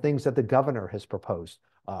or things that the governor has proposed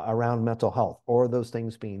around mental health, or are those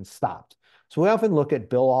things being stopped? So we often look at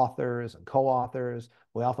bill authors and co-authors.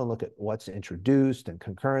 We often look at what's introduced and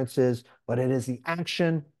concurrences, but it is the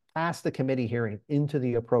action past the committee hearing into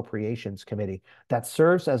the Appropriations Committee that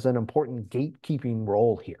serves as an important gatekeeping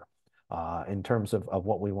role here in terms of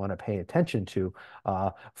what we want to pay attention to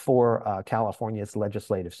for California's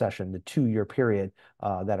legislative session, the two-year period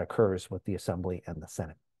that occurs with the Assembly and the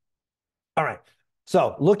Senate. All right,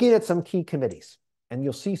 so looking at some key committees, and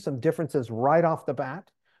you'll see some differences right off the bat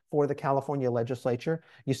for the California legislature.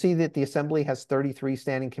 You see that the Assembly has 33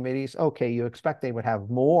 standing committees. Okay, you expect they would have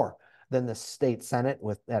more than the state Senate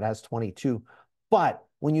that has 22. But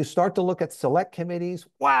when you start to look at select committees,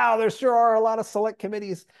 wow, there sure are a lot of select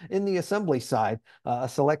committees in the Assembly side. A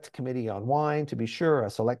select committee on wine, to be sure, a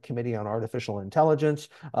select committee on artificial intelligence,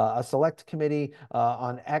 a select committee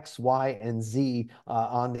on X, Y, and Z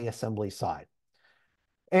on the Assembly side.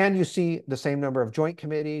 And you see the same number of joint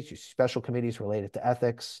committees, you see special committees related to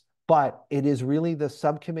ethics, but it is really the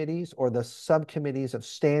subcommittees or the subcommittees of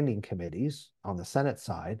standing committees on the Senate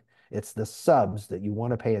side. It's the subs that you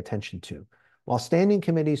want to pay attention to. While standing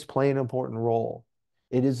committees play an important role,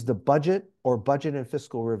 it is the budget or budget and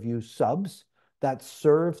fiscal review subs that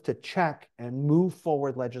serve to check and move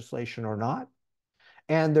forward legislation or not.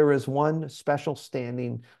 And there is one special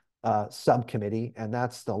standing subcommittee, and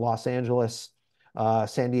that's the Los Angeles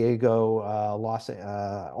San Diego,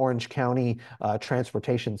 Orange County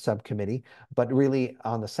Transportation Subcommittee. But really,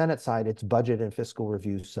 on the Senate side, it's Budget and Fiscal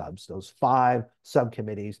Review subs, those 5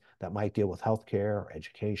 subcommittees that might deal with healthcare,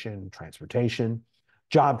 education, transportation,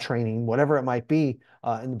 job training, whatever it might be,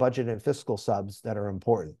 in the budget and fiscal subs that are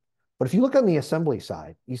important. But if you look on the Assembly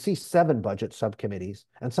side, you see 7 budget subcommittees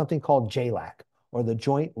and something called JLAC, or the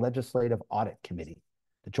Joint Legislative Audit Committee,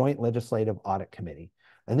 the Joint Legislative Audit Committee.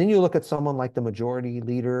 And then you look at someone like the Majority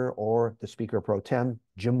Leader or the Speaker Pro Tem,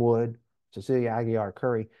 Jim Wood, Cecilia Aguilar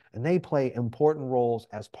Curry, and they play important roles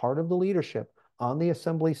as part of the leadership on the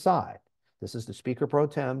Assembly side. This is the Speaker Pro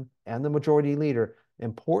Tem and the Majority Leader,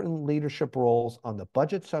 important leadership roles on the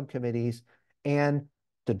budget subcommittees and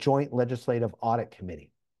the Joint Legislative Audit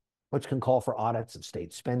Committee, which can call for audits of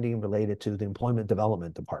state spending related to the Employment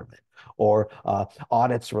Development Department, or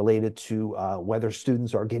audits related to whether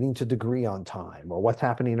students are getting to degree on time, or what's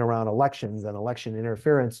happening around elections and election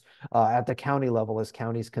interference at the county level as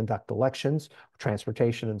counties conduct elections,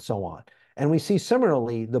 transportation, and so on. And we see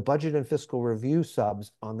similarly the Budget and Fiscal Review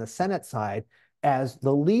subs on the Senate side as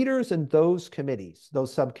the leaders in those committees,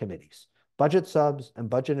 those subcommittees. Budget subs and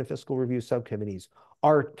Budget and Fiscal Review subcommittees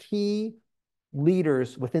are key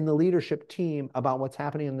leaders within the leadership team about what's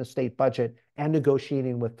happening in the state budget and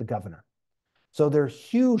negotiating with the governor. So they're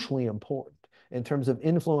hugely important in terms of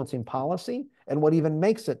influencing policy and what even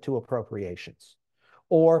makes it to appropriations,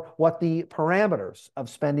 or what the parameters of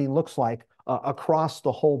spending looks like across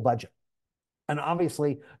the whole budget. And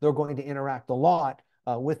obviously, they're going to interact a lot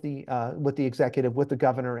with the executive, with the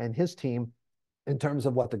governor and his team in terms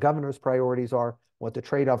of what the governor's priorities are, what the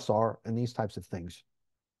trade-offs are, and these types of things.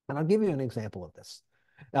 And I'll give you an example of this.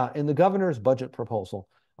 In the governor's budget proposal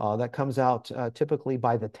that comes out typically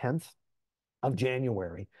by the 10th of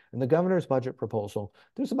January, in the governor's budget proposal,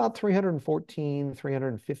 there's about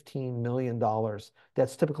 $315 million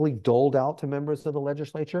that's typically doled out to members of the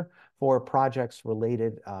legislature for projects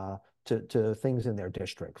related to things in their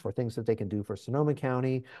district, for things that they can do for Sonoma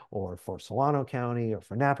County, or for Solano County, or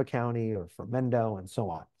for Napa County, or for Mendo, and so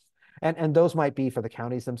on. And those might be for the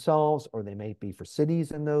counties themselves, or they may be for cities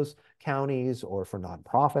in those counties, or for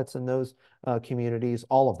nonprofits in those communities,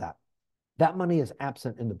 all of that. That money is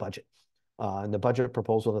absent in the budget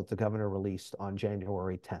proposal that the governor released on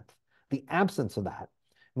January 10th. The absence of that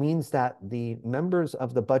means that the members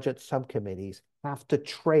of the budget subcommittees have to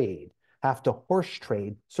horse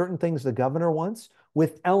trade certain things the governor wants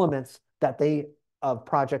with elements that of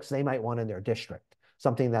projects they might want in their district.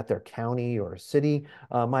 Something that their county or city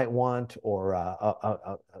might want, or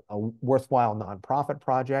a worthwhile nonprofit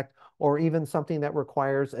project, or even something that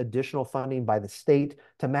requires additional funding by the state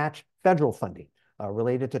to match federal funding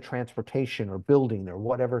related to transportation or building or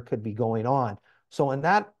whatever could be going on. So in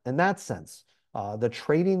that sense, the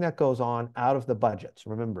trading that goes on out of the budgets,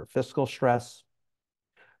 remember, fiscal stress,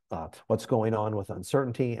 what's going on with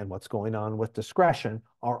uncertainty, and what's going on with discretion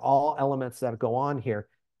are all elements that go on here,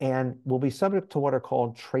 and will be subject to what are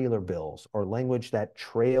called trailer bills, or language that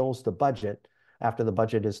trails the budget after the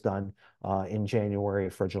budget is done in January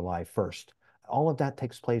for July 1st. All of that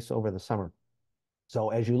takes place over the summer. So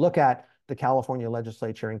as you look at the California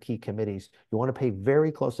legislature and key committees, you want to pay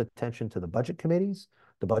very close attention to the budget committees,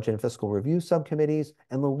 the Budget and Fiscal Review subcommittees,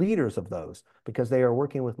 and the leaders of those, because they are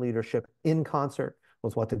working with leadership in concert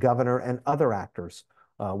with what the governor and other actors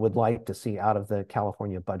would like to see out of the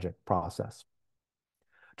California budget process.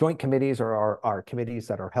 Joint committees are committees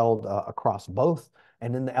that are held across both.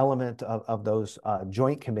 And in the element of those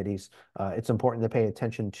joint committees, it's important to pay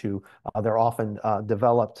attention to, they're often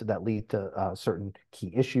developed that lead to certain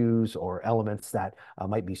key issues or elements that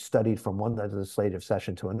might be studied from one legislative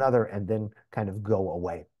session to another and then kind of go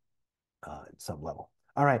away at some level.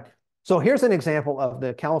 All right, so here's an example of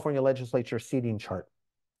the California legislature seating chart.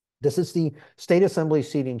 This is the State Assembly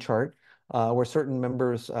seating chart, where certain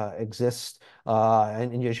members exist.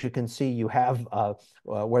 And as you can see, you have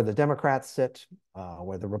where the Democrats sit,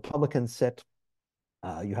 where the Republicans sit.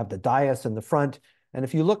 You have the dais in the front. And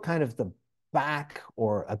if you look kind of the back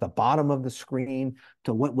or at the bottom of the screen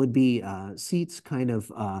to what would be seats kind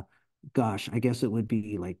of, gosh, I guess it would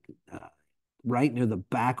be like right near the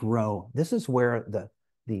back row. This is where the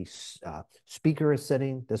speaker is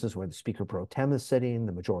sitting. This is where the Speaker Pro Tem is sitting,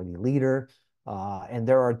 the Majority Leader. And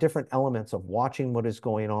there are different elements of watching what is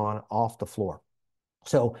going on off the floor.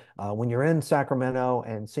 So when you're in Sacramento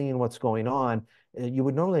and seeing what's going on, you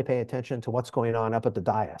would normally pay attention to what's going on up at the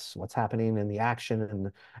dais, what's happening in the action,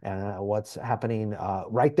 and what's happening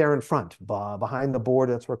right there in front, behind the board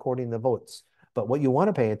that's recording the votes. But what you want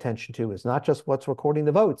to pay attention to is not just what's recording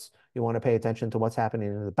the votes. You want to pay attention to what's happening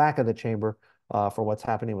in the back of the chamber for what's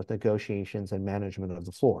happening with negotiations and management of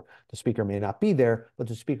the floor. The speaker may not be there, but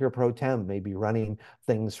the speaker pro tem may be running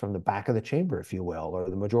things from the back of the chamber, if you will, or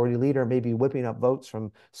the majority leader may be whipping up votes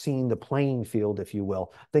from seeing the playing field, if you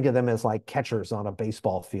will. Think of them as like catchers on a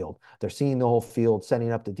baseball field. They're seeing the whole field,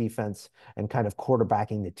 setting up the defense, and kind of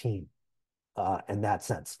quarterbacking the team in that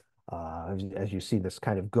sense. As you see this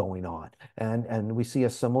kind of going on. And we see a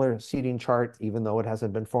similar seating chart, even though it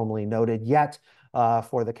hasn't been formally noted yet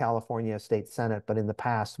for the California State Senate. But in the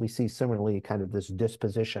past, we see similarly kind of this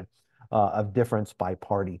disposition of difference by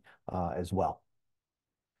party as well.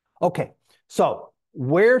 Okay, so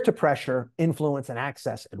where to pressure, influence, and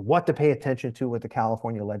access, and what to pay attention to with the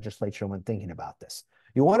California legislature when thinking about this.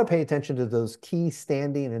 You want to pay attention to those key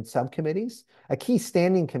standing and subcommittees. A key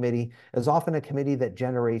standing committee is often a committee that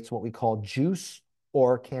generates what we call juice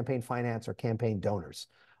or campaign finance or campaign donors.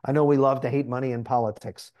 I know we love to hate money in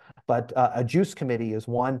politics, but a juice committee is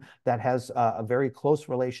one that has a very close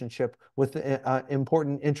relationship with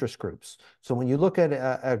important interest groups. So when you look at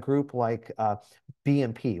a group like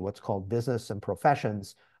BMP, what's called Business and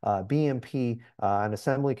Professions, BMP, an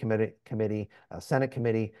Assembly committee, a Senate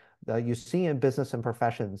committee, you see in business and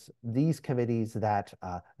professions, these committees that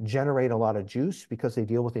generate a lot of juice because they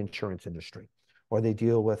deal with the insurance industry or they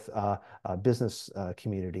deal with business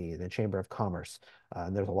community, the Chamber of Commerce.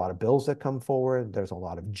 And there's a lot of bills that come forward. There's a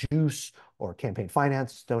lot of juice or campaign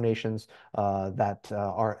finance donations that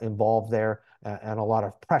are involved there and a lot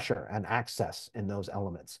of pressure and access in those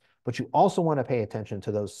elements. But you also want to pay attention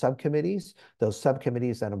to those subcommittees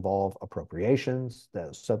that involve appropriations,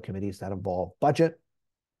 those subcommittees that involve budget,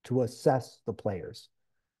 to assess the players,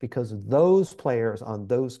 because those players on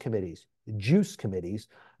those committees, juice committees,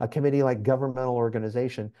 a committee like governmental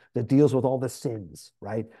organization that deals with all the sins,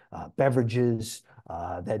 right? Beverages,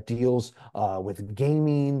 that deals with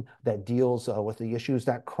gaming, that deals with the issues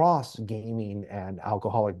that cross gaming and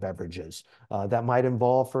alcoholic beverages. That might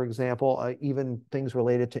involve, for example, even things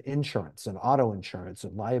related to insurance and auto insurance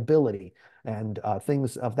and liability and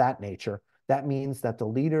things of that nature. That means that the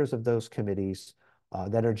leaders of those committees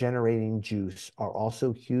that are generating juice are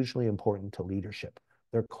also hugely important to leadership.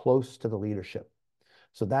 They're close to the leadership.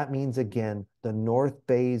 So that means, again, the North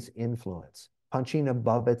Bay's influence, punching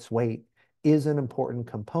above its weight, is an important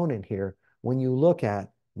component here when you look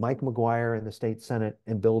at Mike McGuire in the state Senate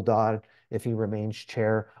and Bill Dodd, if he remains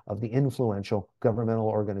chair of the influential Governmental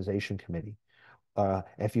Organization Committee.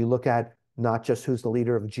 If you look at not just who's the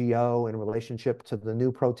leader of GO in relationship to the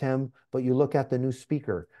new pro tem, but you look at the new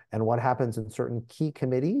speaker and what happens in certain key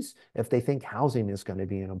committees if they think housing is going to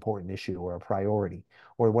be an important issue or a priority,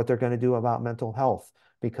 or what they're going to do about mental health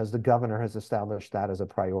because the governor has established that as a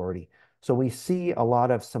priority. So we see a lot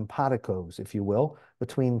of simpaticos, if you will,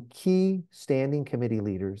 between key standing committee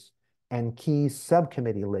leaders and key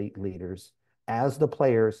subcommittee leaders as the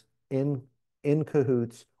players in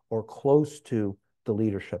cahoots or close to the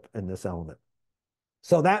leadership in this element.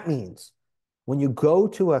 So that means when you go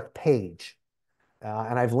to a page,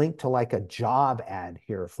 and I've linked to like a job ad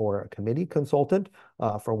here for a committee consultant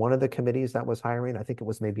for one of the committees that was hiring. I think it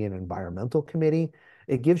was maybe an environmental committee.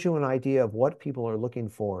 It gives you an idea of what people are looking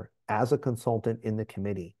for as a consultant in the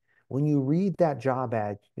committee. When you read that job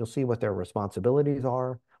ad, you'll see what their responsibilities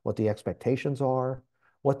are, what the expectations are,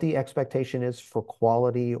 what the expectation is for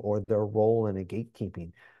quality or their role in a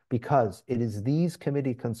gatekeeping, because it is these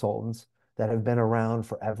committee consultants that have been around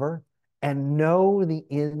forever and know the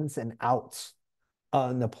ins and outs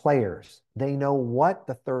and the players. They know what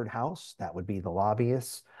the third house, that would be the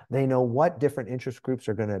lobbyists, they know what different interest groups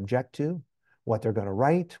are going to object to, what they're going to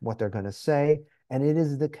write, what they're going to say. And it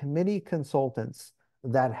is the committee consultants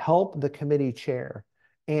that help the committee chair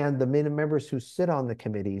and the members who sit on the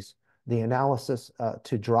committees, the analysis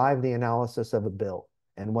to drive the analysis of a bill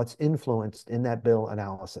and what's influenced in that bill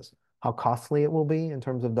analysis. How costly it will be in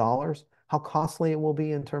terms of dollars, how costly it will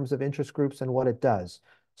be in terms of interest groups and what it does.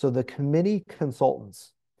 So the committee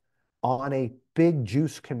consultants on a big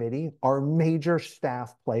juice committee are major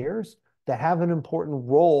staff players that have an important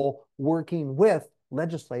role working with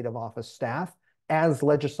legislative office staff as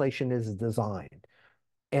legislation is designed.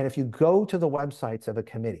 And if you go to the websites of a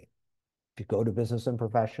committee, if you go to business and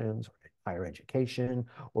professions, or higher education,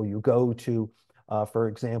 or you go to, for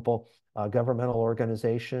example, a governmental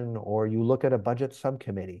organization, or you look at a budget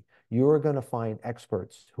subcommittee, you're going to find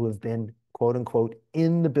experts who have been, quote unquote,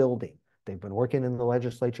 in the building. They've been working in the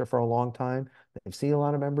legislature for a long time. They've seen a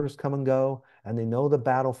lot of members come and go, and they know the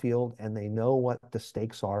battlefield, and they know what the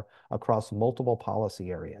stakes are across multiple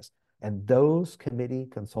policy areas. And those committee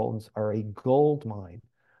consultants are a gold mine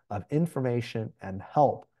of information and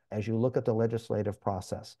help as you look at the legislative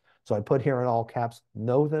process. So I put here in all caps,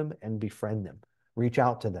 know them and befriend them. Reach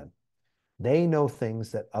out to them. They know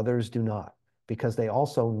things that others do not, because they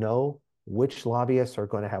also know which lobbyists are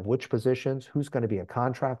going to have which positions, who's going to be a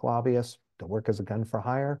contract lobbyist to work as a gun for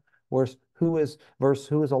hire, versus who is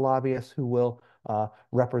a lobbyist who will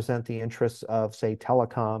represent the interests of, say,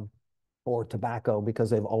 telecom or tobacco, because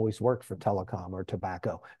they've always worked for telecom or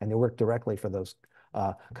tobacco and they work directly for those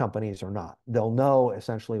companies or not. They'll know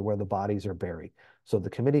essentially where the bodies are buried. So the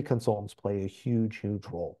committee consultants play a huge, huge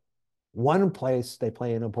role. One place they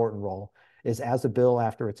play an important role is as a bill,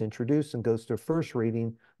 after it's introduced and goes to first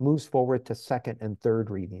reading, moves forward to second and third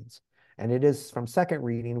readings. And it is from second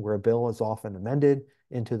reading where a bill is often amended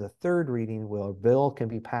into the third reading where a bill can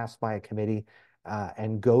be passed by a committee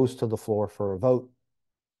and goes to the floor for a vote.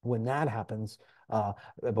 When that happens,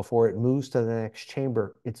 before it moves to the next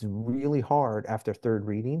chamber, it's really hard after third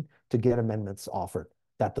reading to get amendments offered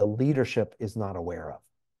that the leadership is not aware of.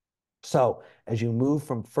 So as you move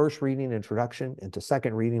from first reading introduction into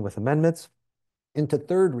second reading with amendments, into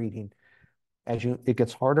third reading, it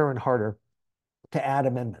gets harder and harder to add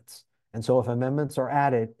amendments. And so if amendments are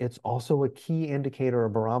added, it's also a key indicator or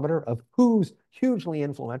barometer of who's hugely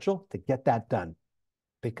influential to get that done,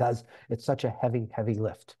 because it's such a heavy, heavy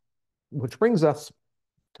lift. Which brings us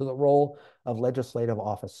to the role of legislative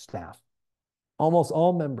office staff. Almost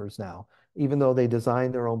all members now, even though they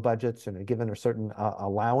design their own budgets and are given a certain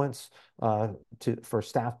allowance for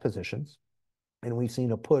staff positions, and we've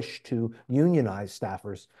seen a push to unionize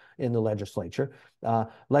staffers in the legislature,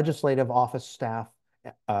 legislative office staff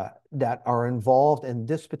that are involved in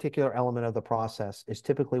this particular element of the process is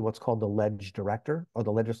typically what's called the ledge director or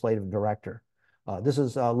the legislative director. This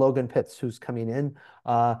is Logan Pitts, who's coming in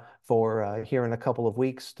for here in a couple of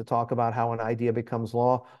weeks to talk about how an idea becomes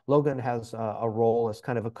law. Logan has a role as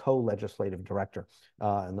kind of a co-legislative director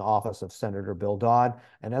in the office of Senator Bill Dodd.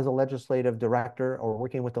 And as a legislative director or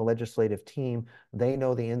working with the legislative team, they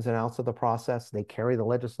know the ins and outs of the process. They carry the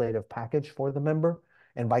legislative package for the member.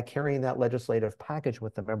 And by carrying that legislative package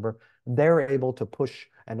with the member, they're able to push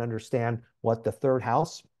and understand what the third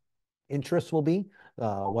house interests will be,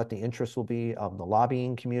 what the interests will be of the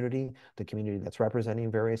lobbying community, the community that's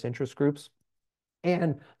representing various interest groups.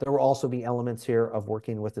 And there will also be elements here of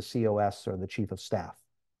working with the COS or the chief of staff.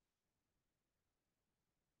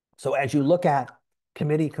 So as you look at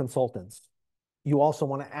committee consultants, you also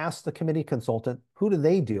want to ask the committee consultant, who do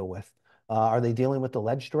they deal with? Are they dealing with the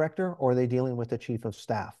ledge director or are they dealing with the chief of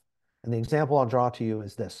staff? And the example I'll draw to you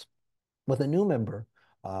is this. With a new member,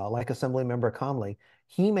 like Assemblymember Conley,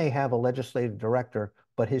 he may have a legislative director,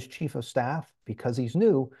 but his chief of staff, because he's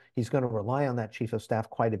new, he's going to rely on that chief of staff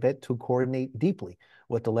quite a bit to coordinate deeply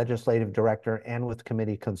with the legislative director and with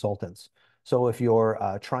committee consultants. So if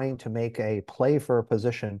you're trying to make a play for a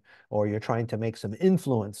position, or you're trying to make some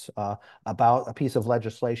influence about a piece of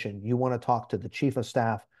legislation, you want to talk to the chief of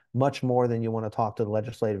staff much more than you want to talk to the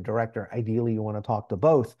legislative director. Ideally, you want to talk to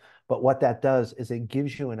both. But what that does is it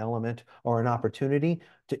gives you an element or an opportunity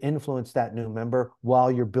to influence that new member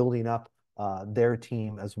while you're building up their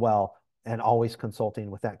team as well, and always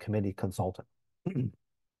consulting with that committee consultant.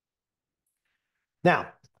 Now,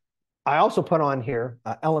 I also put on here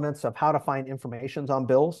elements of how to find information on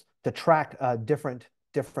bills to track different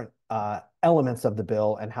elements of the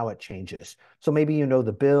bill and how it changes. So maybe you know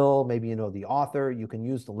the bill, maybe you know the author, you can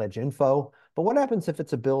use the ledge info. But what happens if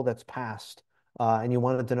it's a bill that's passed and you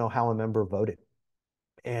wanted to know how a member voted?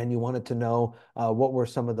 And you wanted to know what were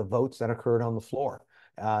some of the votes that occurred on the floor?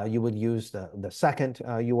 You would use the second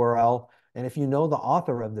URL. And if you know the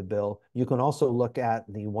author of the bill, you can also look at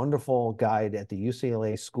the wonderful guide at the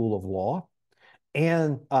UCLA School of Law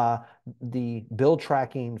and the bill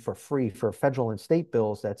tracking for free for federal and state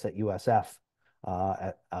bills that's at USF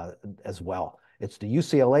as well. It's the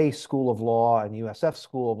UCLA School of Law and USF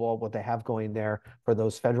School of Law, what they have going there for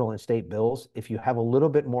those federal and state bills. If you have a little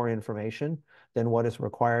bit more information than what is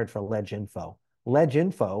required for Ledge Info. Ledge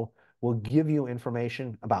Info will give you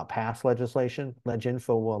information about past legislation. Ledge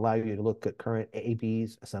Info will allow you to look at current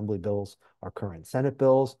ABs, Assembly bills, or current Senate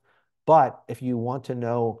bills. But if you want to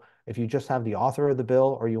know, if you just have the author of the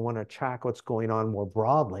bill or you want to track what's going on more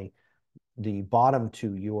broadly, the bottom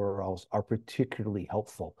two URLs are particularly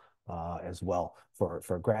helpful as well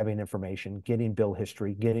for grabbing information, getting bill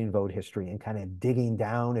history, getting vote history, and kind of digging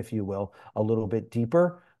down, if you will, a little bit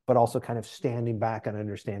deeper, but also kind of standing back and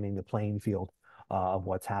understanding the playing field of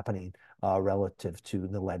what's happening relative to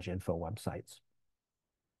the Ledge Info websites.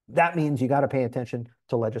 That means you got to pay attention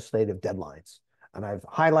to legislative deadlines. And I've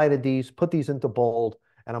highlighted these, put these into bold,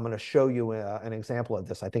 And I'm going to show you an example of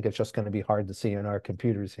this. I think it's just going to be hard to see in our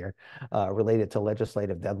computers here related to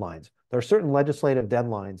legislative deadlines. There are certain legislative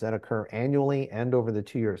deadlines that occur annually and over the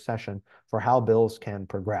 2-year session for how bills can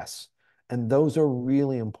progress. And those are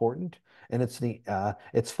really important. And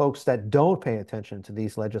it's folks that don't pay attention to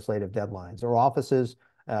these legislative deadlines, or offices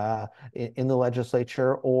in the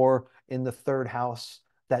legislature or in the third house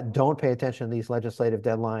that don't pay attention to these legislative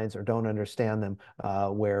deadlines or don't understand them,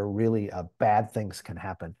 where really bad things can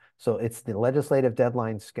happen. So it's the legislative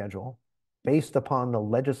deadline schedule based upon the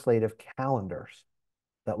legislative calendars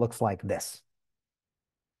that looks like this.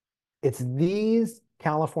 It's these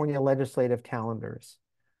California legislative calendars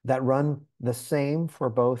that run the same for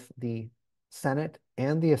both the Senate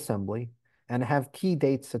and the Assembly and have key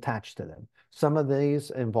dates attached to them. Some of these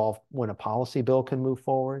involve when a policy bill can move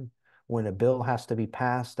forward, when a bill has to be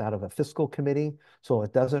passed out of a fiscal committee, so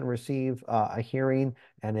it doesn't receive a hearing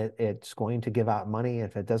and it's going to give out money.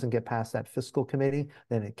 If it doesn't get past that fiscal committee,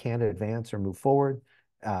 then it can't advance or move forward.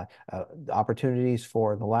 Opportunities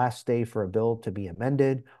for the last day for a bill to be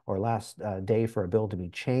amended, or last day for a bill to be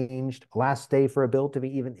changed, last day for a bill to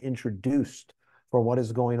be even introduced for what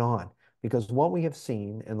is going on. Because what we have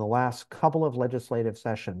seen in the last couple of legislative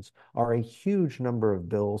sessions are a huge number of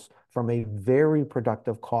bills from a very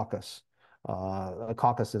productive caucus.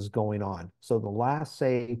 Caucuses going on. So the last,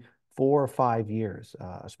 say, 4 or 5 years,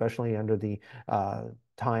 especially under the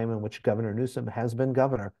time in which Governor Newsom has been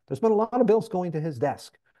governor, there's been a lot of bills going to his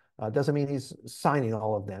desk. Doesn't mean he's signing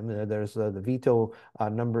all of them. There's the veto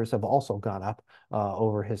numbers have also gone up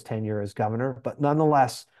over his tenure as governor, but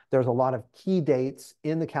nonetheless, there's a lot of key dates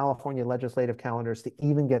in the California legislative calendars to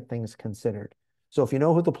even get things considered. So if you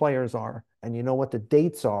know who the players are and you know what the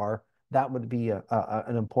dates are, that would be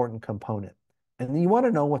an important component. And you want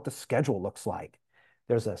to know what the schedule looks like.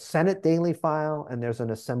 There's a Senate daily file and there's an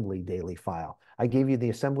Assembly daily file. I gave you the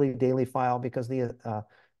Assembly daily file because the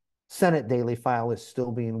Senate daily file is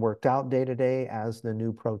still being worked out day to day as the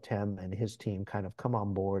new pro tem and his team kind of come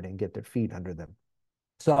on board and get their feet under them.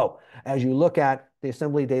 So as you look at the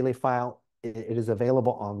Assembly daily file, it is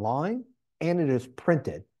available online and it is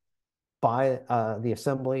printed by the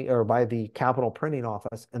Assembly or by the Capitol Printing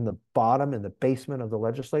Office in the bottom, in the basement of the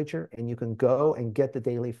legislature. And you can go and get the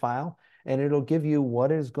daily file and it'll give you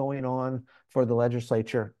what is going on for the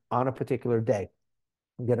legislature on a particular day.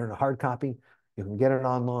 You can get it in a hard copy. You can get it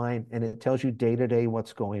online, and it tells you day to day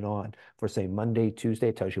what's going on. For, say, Monday, Tuesday,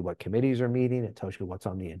 it tells you what committees are meeting. It tells you what's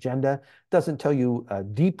on the agenda. It doesn't tell you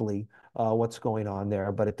deeply what's going on there,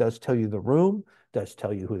 but it does tell you the room, does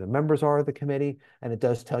tell you who the members are of the committee, and it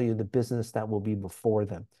does tell you the business that will be before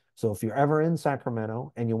them. So if you're ever in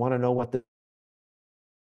Sacramento and you want to know what the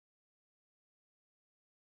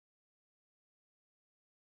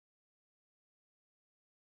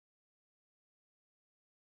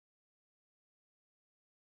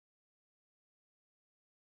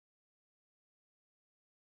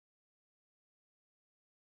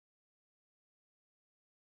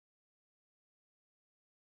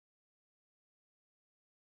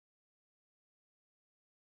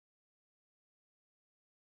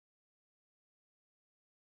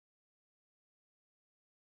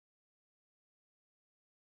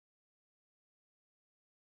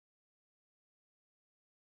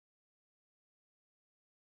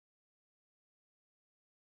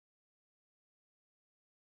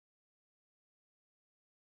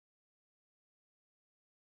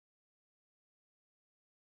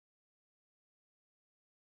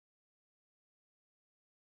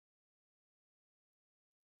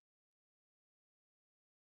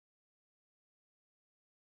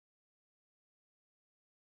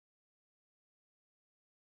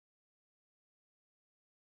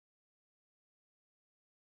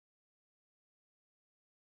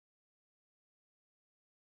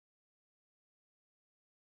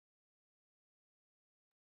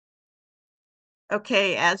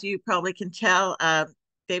Okay, as you probably can tell,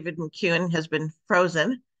 David McCuan has been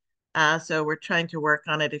frozen. So we're trying to work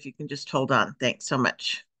on it. If you can just hold on. Thanks so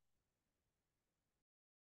much.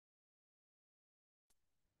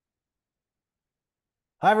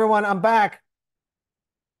 Hi, everyone. I'm back.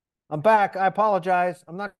 I'm back. I apologize.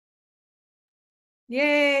 I'm not.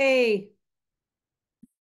 Yay.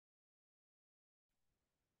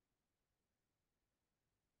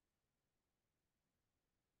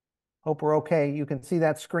 Hope we're okay. You can see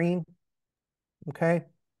that screen. Okay.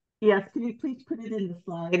 Yes, can you please put it in the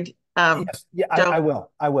slide? Yes. Yeah, I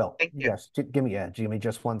will. I will. Thank you. Yes. Give me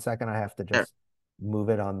just 1 second. I have to Sure. just move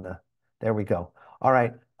it on the. There we go. All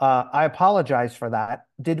right. I apologize for that.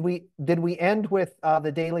 Did we end with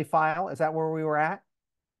the daily file? Is that where we were at?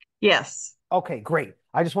 Yes. Okay, great.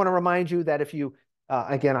 I just want to remind you that if you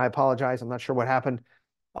Again, I apologize. I'm not sure what happened.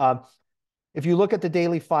 If you look at the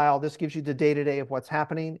daily file, this gives you the day-to-day of what's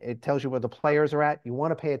happening. It tells you where the players are at. You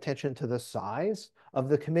want to pay attention to the size of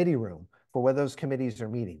the committee room for where those committees are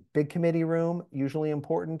meeting. Big committee room, usually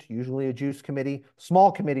important, usually a juice committee. Small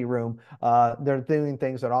committee room, they're doing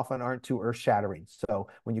things that often aren't too earth-shattering. So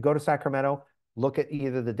when you go to Sacramento, look at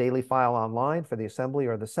either the daily file online for the Assembly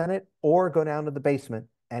or the Senate, or go down to the basement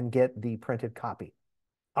and get the printed copy.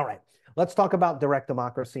 All right, let's talk about direct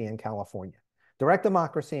democracy in California. Direct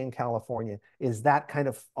democracy in California is that kind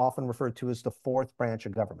of often referred to as the fourth branch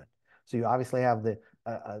of government. So you obviously have the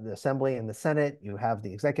Assembly and the Senate, you have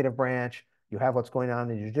the executive branch, you have what's going on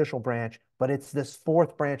in the judicial branch, but it's this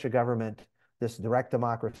fourth branch of government, this direct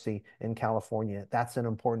democracy in California. That's an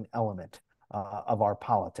important element of our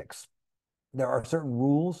politics. There are certain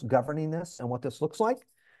rules governing this and what this looks like.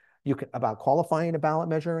 About qualifying a ballot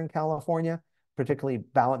measure in California, particularly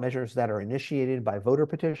ballot measures that are initiated by voter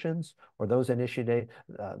petitions or those initiated,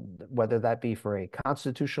 whether that be for a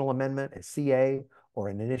constitutional amendment, a CA, or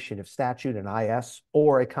an initiative statute, an IS,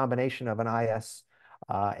 or a combination of an IS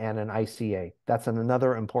and an ICA. That's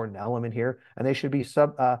another important element here, and they should be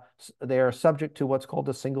they are subject to what's called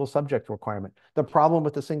the single subject requirement. The problem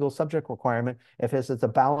with the single subject requirement, if it's a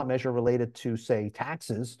ballot measure related to, say,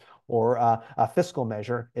 taxes or a fiscal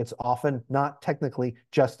measure, it's often not technically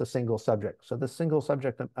just a single subject. So the single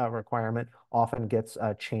subject requirement often gets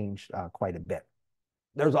changed quite a bit.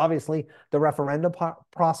 There's obviously the referendum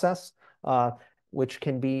process, which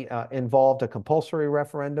can be involved a compulsory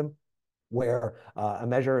referendum, where a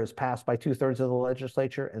measure is passed by 2/3 of the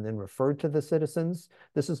legislature and then referred to the citizens.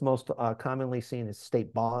 This is most commonly seen as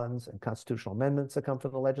state bonds and constitutional amendments that come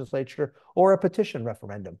from the legislature, or a petition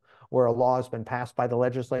referendum, where a law has been passed by the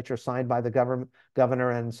legislature, signed by the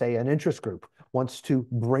governor, and, say, an interest group wants to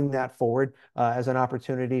bring that forward as an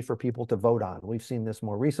opportunity for people to vote on. We've seen this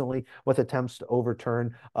more recently with attempts to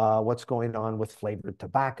overturn what's going on with flavored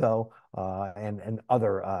tobacco and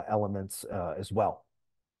other elements as well.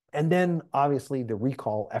 And then, obviously, the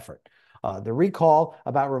recall effort. The recall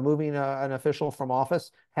about removing an official from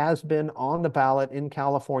office has been on the ballot in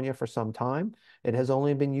California for some time. It has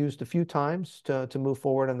only been used a few times to move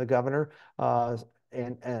forward on the governor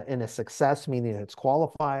in a success, meaning it's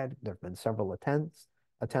qualified. There have been several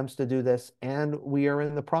attempts to do this, and we are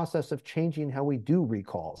in the process of changing how we do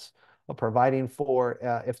recalls, providing for,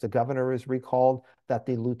 if the governor is recalled, that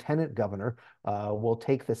the lieutenant governor will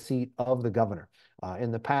take the seat of the governor.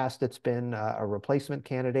 In the past, it's been a replacement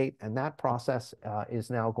candidate, and that process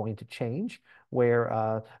is now going to change,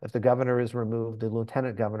 where if the governor is removed, the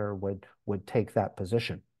lieutenant governor would take that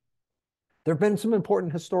position. There have been some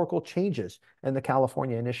important historical changes in the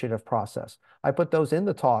California initiative process. I put those in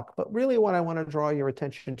the talk, but really what I want to draw your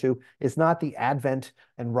attention to is not the advent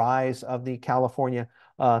and rise of the California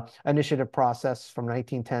initiative process from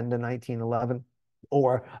 1910 to 1911,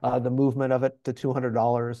 or the movement of it to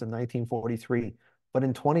 $200 in 1943. But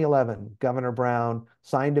in 2011, Governor Brown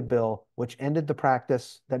signed a bill which ended the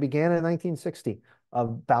practice that began in 1960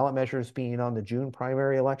 of ballot measures being on the June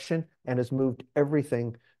primary election, and has moved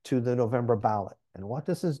everything to the November ballot. And what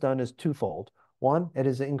this has done is twofold. One, it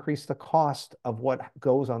has increased the cost of what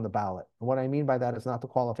goes on the ballot. And what I mean by that is not the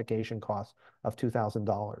qualification cost of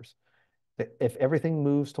 $2,000. If everything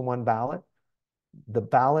moves to one ballot, the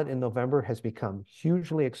ballot in November has become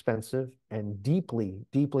hugely expensive and deeply,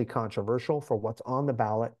 deeply controversial for what's on the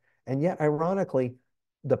ballot. And yet, ironically,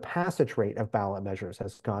 the passage rate of ballot measures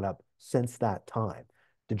has gone up since that time.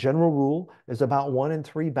 The general rule is about 1 in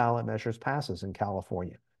 3 ballot measures passes in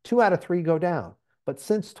California. 2 out of 3 go down. But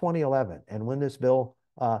since 2011, and when this bill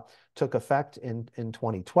took effect in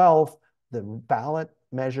 2012, the ballot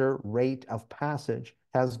measure rate of passage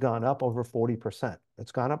has gone up over 40%.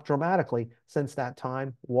 It's gone up dramatically since that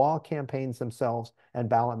time, while campaigns themselves and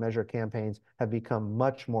ballot measure campaigns have become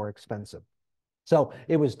much more expensive. So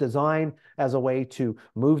it was designed as a way to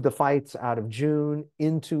move the fights out of June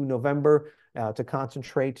into November, to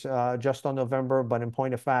concentrate just on November. But in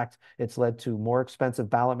point of fact, it's led to more expensive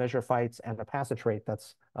ballot measure fights and a passage rate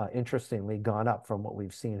that's interestingly gone up from what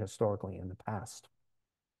we've seen historically in the past.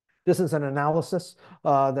 This is an analysis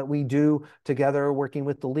that we do together working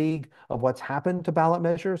with the League of what's happened to ballot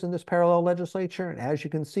measures in this parallel legislature. And as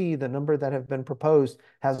you can see, the number that have been proposed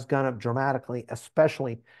has gone up dramatically,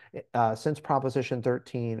 especially since Proposition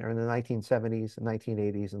 13 or in the 1970s and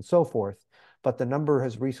 1980s and so forth. But the number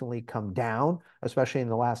has recently come down, especially in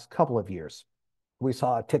the last couple of years. We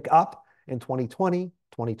saw a tick up in 2020,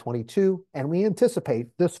 2022, and we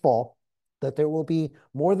anticipate this fall that there will be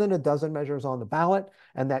more than a dozen measures on the ballot,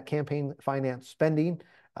 and that campaign finance spending,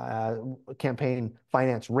 campaign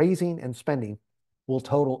finance raising and spending will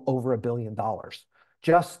total over $1 billion.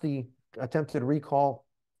 Just the attempted recall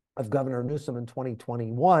of Governor Newsom in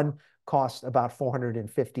 2021 cost about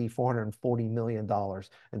 $440 million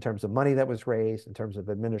in terms of money that was raised, in terms of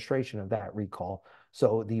administration of that recall.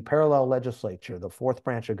 So the parallel legislature, the fourth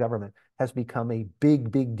branch of government, has become a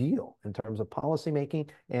big deal in terms of policymaking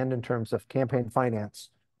and in terms of campaign finance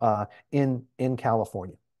in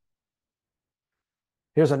California.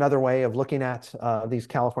 Here's another way of looking at these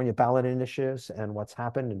California ballot initiatives and what's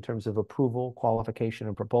happened in terms of approval, qualification,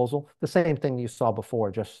 and proposal. The same thing you saw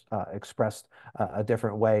before, just expressed a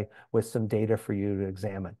different way with some data for you to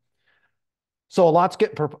examine. So a lot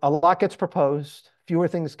gets proposed, fewer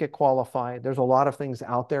things get qualified. There's a lot of things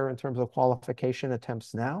out there in terms of qualification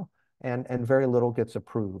attempts now, and very little gets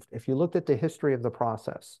approved. If you looked at the history of the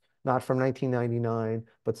process, not from 1999,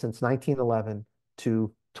 but since 1911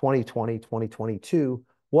 to 2020, 2022,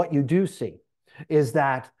 what you do see is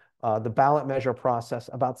that the ballot measure process,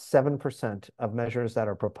 about 7% of measures that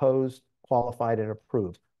are proposed, qualified, and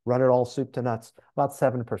approved. Run it all soup to nuts, about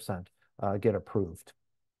 7% get approved.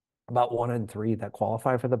 About 1 in 3 that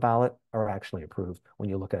qualify for the ballot are actually approved when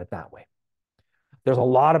you look at it that way. There's a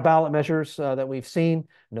lot of ballot measures that we've seen.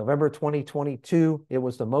 November 2022, it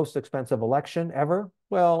was the most expensive election ever.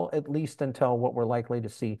 Well, at least until what we're likely to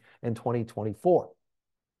see in 2024.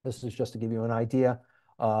 This is just to give you an idea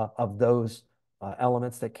of those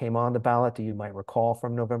elements that came on the ballot that you might recall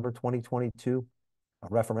from November 2022. A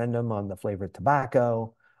referendum on the flavored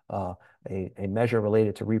tobacco, a measure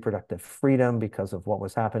related to reproductive freedom because of what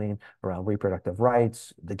was happening around reproductive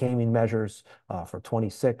rights, the gaming measures for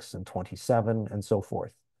 26 and 27 and so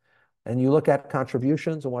forth. And you look at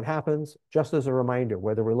contributions and what happens, just as a reminder,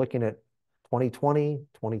 whether we're looking at 2020,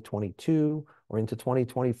 2022, or into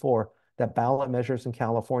 2024, that ballot measures in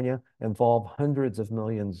California involve hundreds of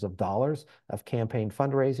millions of dollars of campaign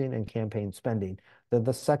fundraising and campaign spending. They're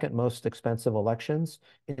the second most expensive elections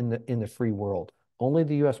in the free world. Only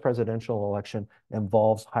the US presidential election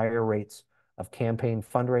involves higher rates of campaign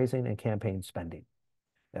fundraising and campaign spending.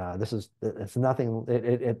 It's nothing,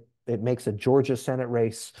 it makes a Georgia Senate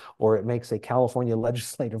race or it makes a California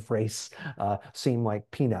legislative race seem like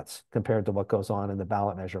peanuts compared to what goes on in the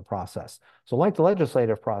ballot measure process. So like the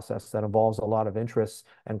legislative process that involves a lot of interests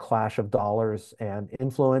and clash of dollars and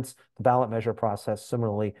influence, the ballot measure process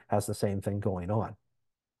similarly has the same thing going on.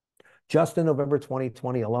 Just in November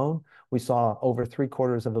 2020 alone, we saw over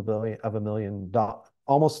 $750 million,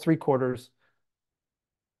 almost $750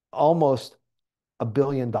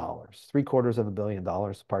 million, $750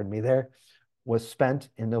 million, pardon me there, was spent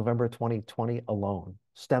in November 2020 alone.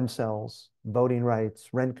 Stem cells, voting rights,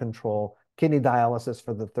 rent control, kidney dialysis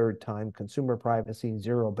for the third time, consumer privacy,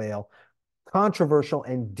 zero bail, controversial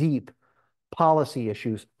and deep policy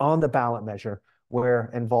issues on the ballot measure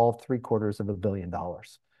were involved $750 million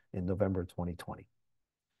in November 2020.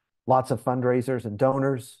 Lots of fundraisers and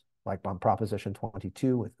donors, like on Proposition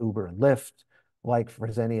 22 with Uber and Lyft, like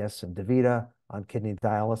Fresenius and DaVita on kidney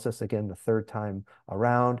dialysis, again, the third time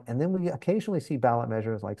around. And then we occasionally see ballot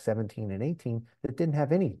measures like 17 and 18 that didn't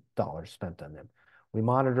have any dollars spent on them. We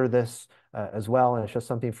monitor this as well, and it's just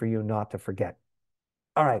something for you not to forget.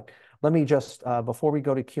 All right, let me just, before we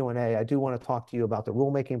go to Q&A, I do want to talk to you about the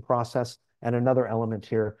rulemaking process and another element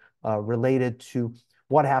here related to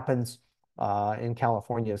what happens in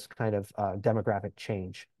California's kind of demographic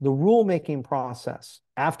change. The rulemaking process,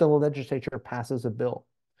 after the legislature passes a bill,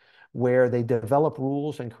 where they develop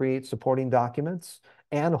rules and create supporting documents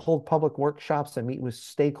and hold public workshops and meet with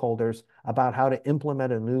stakeholders about how to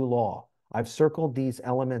implement a new law. I've circled these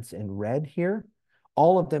elements in red here.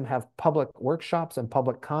 All of them have public workshops and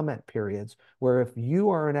public comment periods where if you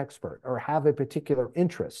are an expert or have a particular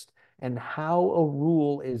interest in how a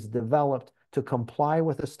rule is developed to comply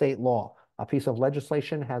with a state law, a piece of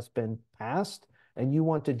legislation has been passed and you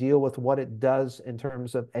want to deal with what it does in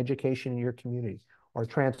terms of education in your community or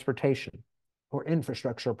transportation or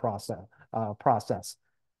infrastructure process.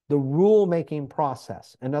 The rulemaking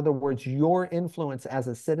process, in other words, your influence as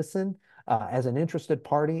a citizen, as an interested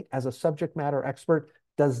party, as a subject matter expert,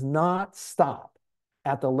 does not stop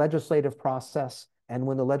at the legislative process and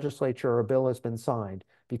when the legislature or a bill has been signed,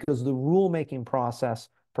 because the rulemaking process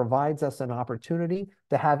provides us an opportunity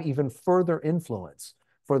to have even further influence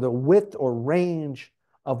for the width or range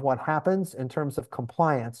of what happens in terms of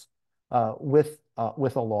compliance with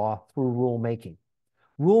a law through rulemaking.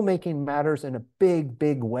 Rulemaking matters in a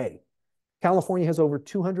big way. California has over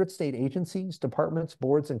 200 state agencies, departments,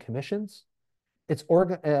 boards, and commissions. It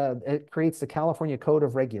creates the California Code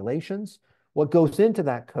of Regulations. What goes into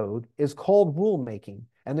that code is called rulemaking,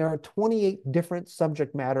 and there are 28 different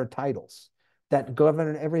subject matter titles. that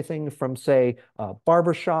govern everything from, say,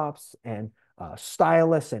 barbershops and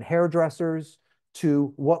stylists and hairdressers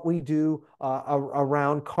to what we do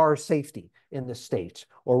around car safety in the state,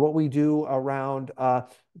 or what we do around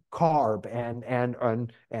CARB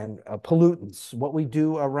and pollutants, what we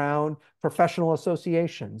do around professional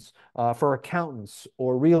associations for accountants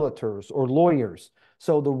or realtors or lawyers.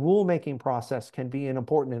 So the rulemaking process can be an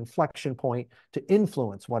important inflection point to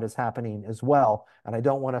influence what is happening as well. And I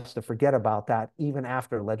don't want us to forget about that even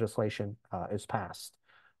after legislation is passed.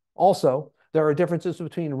 Also, there are differences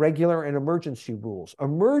between regular and emergency rules.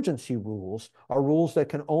 Emergency rules are rules that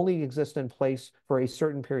can only exist in place for a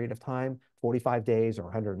certain period of time, 45 days or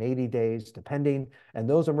 180 days, depending. And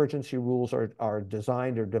those emergency rules are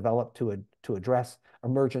designed or developed to address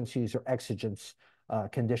emergencies or exigent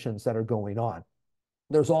conditions that are going on.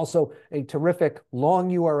 There's also a terrific long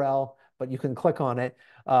URL, but you can click on it,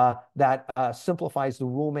 that simplifies the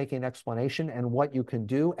rulemaking explanation and what you can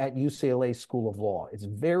do at UCLA School of Law. It's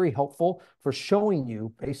very helpful for showing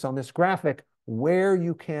you, based on this graphic, where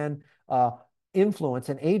you can influence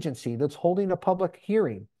an agency that's holding a public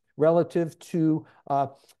hearing relative to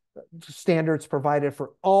standards provided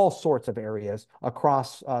for all sorts of areas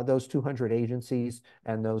across those 200 agencies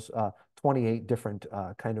and those 28 different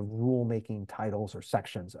kind of rulemaking titles or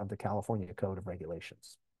sections of the California Code of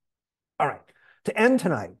Regulations. All right, to end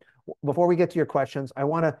tonight, before we get to your questions, I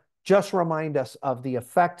want to just remind us of the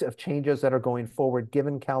effect of changes that are going forward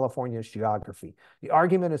given California's geography. The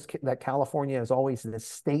argument is that California is always this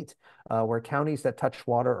state where counties that touch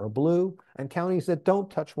water are blue and counties that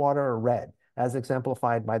don't touch water are red, as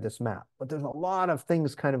exemplified by this map. But there's a lot of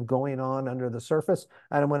things kind of going on under the surface,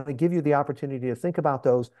 and I'm going to give you the opportunity to think about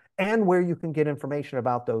those and where you can get information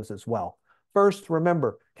about those as well. First,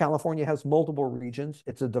 remember, California has multiple regions.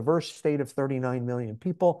 It's a diverse state of 39 million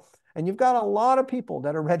people, and you've got a lot of people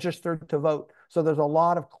that are registered to vote. So there's a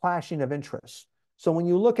lot of clashing of interests. So when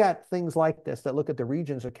you look at things like this, that look at the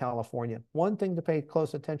regions of California, one thing to pay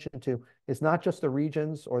close attention to is not just the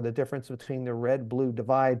regions or the difference between the red-blue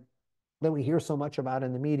divide that we hear so much about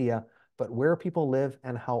in the media, but where people live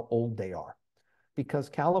and how old they are. Because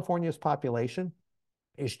California's population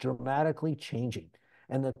is dramatically changing.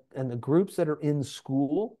 And the groups that are in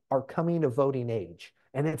school are coming to voting age.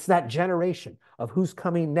 And it's that generation of who's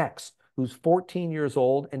coming next, who's 14 years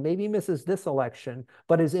old and maybe misses this election,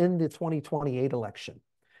 but is in the 2028 election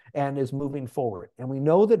and is moving forward. And we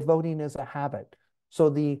know that voting is a habit. So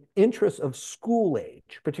the interests of school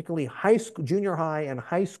age, particularly high school, junior high and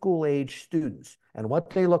high school age students, and what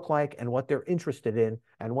they look like and what they're interested in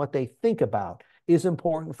and what they think about is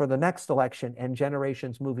important for the next election and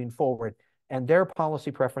generations moving forward. And their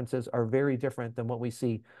policy preferences are very different than what we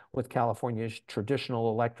see with California's traditional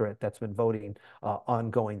electorate that's been voting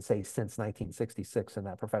ongoing, say, since 1966 in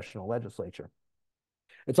that professional legislature.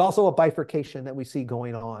 It's also a bifurcation that we see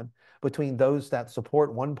going on between those that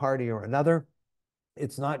support one party or another.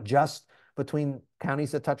 It's not just between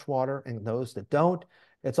counties that touch water and those that don't.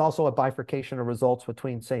 It's also a bifurcation of results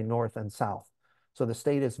between, say, North and South. So the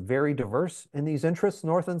state is very diverse in these interests,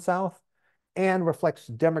 North and South, and reflects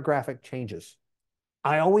demographic changes.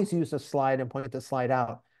 I always use this slide and point this slide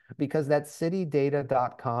out because that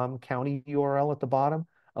citydata.com county URL at the bottom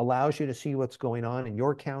allows you to see what's going on in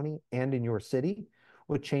your county and in your city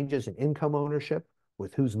with changes in income ownership,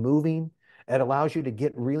 with who's moving. It allows you to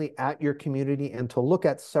get really at your community and to look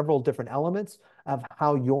at several different elements of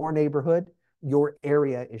how your neighborhood, your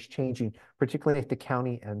area is changing, particularly at the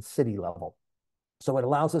county and city level. So it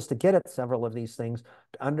allows us to get at several of these things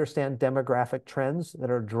to understand demographic trends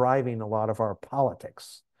that are driving a lot of our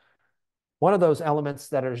politics. One of those elements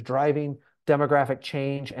that is driving demographic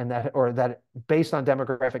change and that based on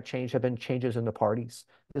demographic change have been changes in the parties.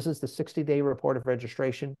 This is the 60-day report of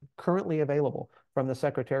registration currently available from the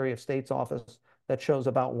Secretary of State's office that shows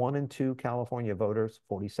about 1 in 2 California voters,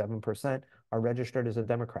 47%, are registered as a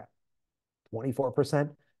Democrat,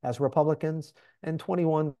 24% as Republicans, and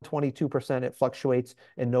 21, 22% it fluctuates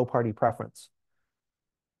in no party preference.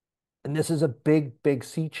 And this is a big, big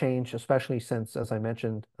sea change, especially since, as I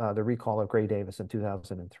mentioned, the recall of Gray Davis in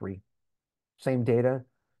 2003. Same data,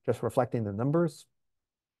 just reflecting the numbers.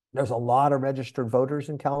 There's a lot of registered voters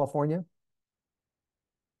in California.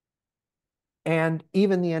 And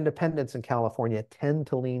even the independents in California tend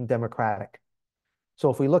to lean Democratic. So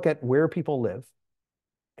if we look at where people live,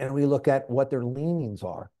 and we look at what their leanings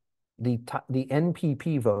are, the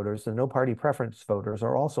NPP voters, the no party preference voters,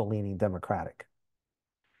 are also leaning Democratic.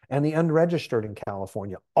 And the unregistered in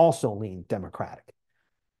California also lean Democratic.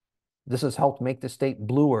 This has helped make the state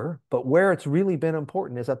bluer, but where it's really been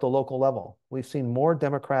important is at the local level. We've seen more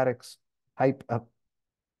Democrats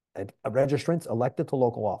registrants elected to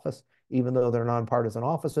local office, even though they're nonpartisan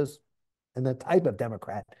offices, and the type of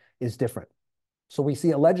Democrat is different. So we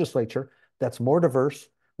see a legislature that's more diverse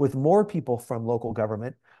with more people from local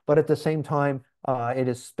government, but at the same time, it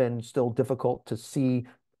has been still difficult to see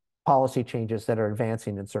policy changes that are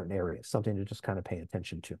advancing in certain areas, something to just kind of pay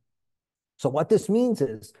attention to. So what this means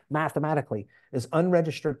is, mathematically, is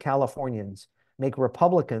unregistered Californians make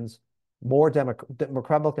Republican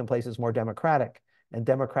places more Democratic, and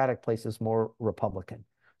Democratic places more Republican.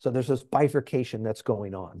 So there's this bifurcation that's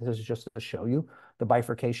going on. This is just to show you the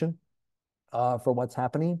bifurcation for what's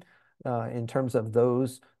happening in terms of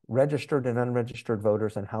those registered and unregistered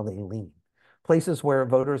voters and how they lean. Places where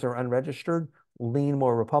voters are unregistered lean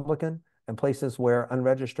more Republican, and places where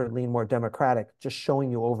unregistered lean more Democratic, just showing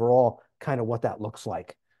you overall kind of what that looks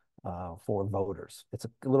like for voters. It's a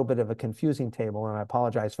little bit of a confusing table, and I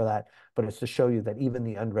apologize for that, but it's to show you that even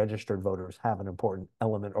the unregistered voters have an important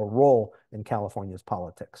element or role in California's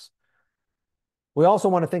politics. We also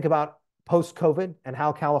want to think about post-COVID and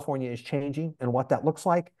how California is changing and what that looks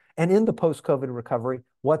like. And in the post-COVID recovery,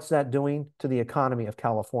 what's that doing to the economy of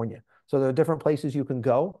California? So there are different places you can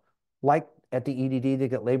go, like at the EDD, to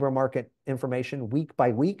get labor market information week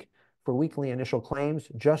by week for weekly initial claims,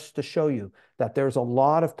 just to show you that there's a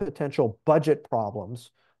lot of potential budget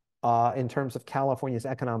problems in terms of California's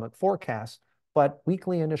economic forecast, but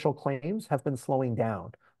weekly initial claims have been slowing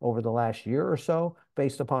down over the last year or so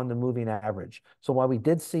based upon the moving average. So while we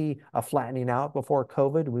did see a flattening out before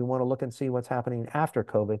COVID, we want to look and see what's happening after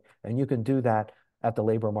COVID, and you can do that at the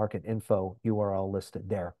labor market info URL listed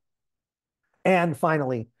there. And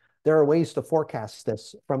finally, there are ways to forecast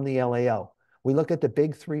this from the LAO. We look at the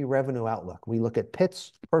big three revenue outlook. We look at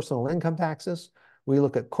PITS, personal income taxes, we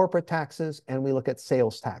look at corporate taxes, and we look at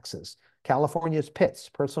sales taxes. California's PITS,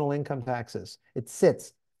 personal income taxes, it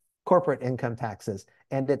sits corporate income taxes,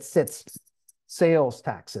 and it sits sales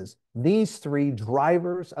taxes. These three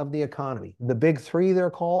drivers of the economy, the big three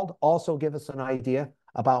they're called, also give us an idea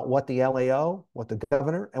about what the LAO, what the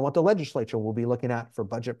governor, and what the legislature will be looking at for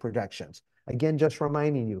budget projections. Again, just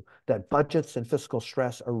reminding you that budgets and fiscal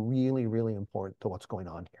stress are really, really important to what's going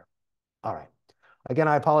on here. All right. Again,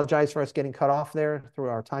 I apologize for us getting cut off there through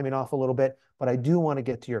our timing off a little bit, but I do want to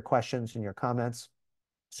get to your questions and your comments.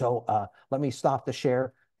 So let me stop the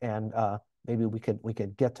share, and maybe we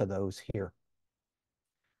could get to those here.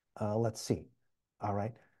 Let's see. All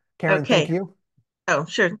right. Karen, Okay. thank you. Oh,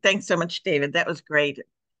 sure. Thanks so much, David. That was great.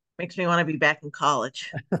 Makes me want to be back in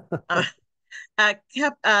college.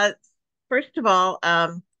 First of all,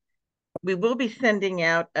 we will be sending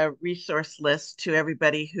out a resource list to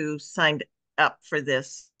everybody who signed up for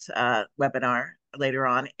this webinar later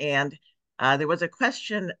on. And there was a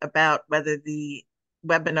question about whether the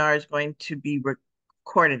webinar is going to be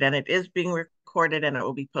recorded, and it is being recorded, and it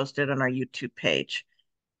will be posted on our YouTube page.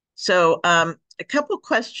 So a couple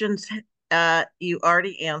questions you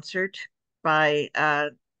already answered by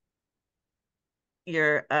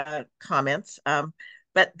your comments,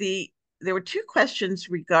 but there were two questions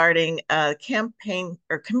regarding campaign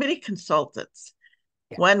or committee consultants.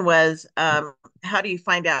 Yeah. One was, how do you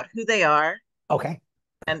find out who they are? Okay.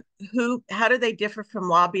 And how do they differ from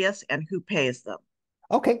lobbyists, and who pays them?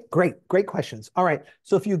 Okay, great questions. All right,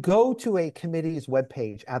 so if you go to a committee's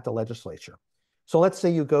webpage at the legislature, so let's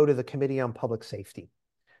say you go to the Committee on Public Safety.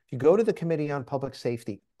 If you go to the Committee on Public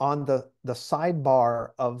Safety, on the sidebar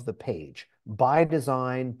of the page, by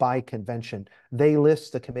design, by convention, they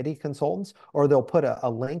list the committee consultants, or they'll put a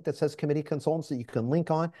link that says committee consultants that you can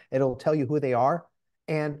link on. It'll tell you who they are.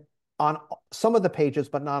 And on some of the pages,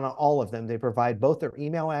 but not on all of them, they provide both their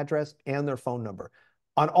email address and their phone number.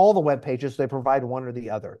 On all the web pages, they provide one or the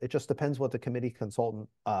other. It just depends what the committee consultant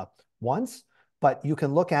wants, but you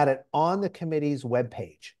can look at it on the committee's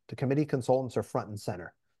webpage. The committee consultants are front and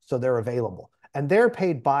center, so they're available. And they're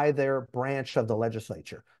paid by their branch of the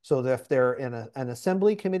legislature. So if they're in an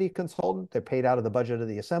assembly committee consultant, they're paid out of the budget of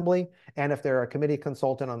the assembly. And if they're a committee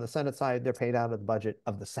consultant on the Senate side, they're paid out of the budget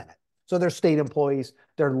of the Senate. So they're state employees,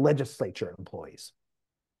 they're legislature employees.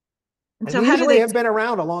 And so they usually have been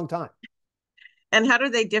around a long time. And how do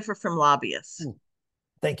they differ from lobbyists?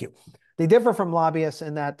 Thank you. They differ from lobbyists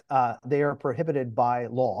in that they are prohibited by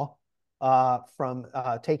law from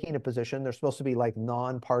taking a position. They're supposed to be like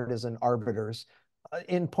nonpartisan arbiters.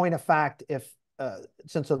 In point of fact,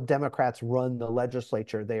 since the Democrats run the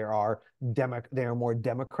legislature, they are more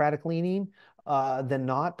Democratic leaning than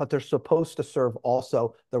not, but they're supposed to serve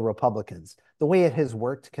also the Republicans. The way it has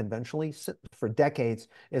worked conventionally for decades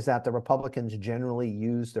is that the Republicans generally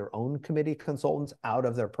use their own committee consultants out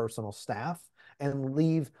of their personal staff and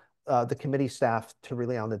leave the committee staff to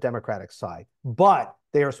really on the Democratic side, but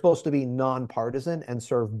they are supposed to be nonpartisan and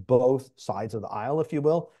serve both sides of the aisle, if you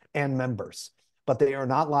will, and members. But they are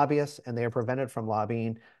not lobbyists, and they are prevented from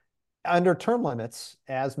lobbying under term limits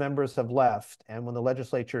as members have left. And when the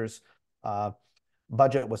legislature's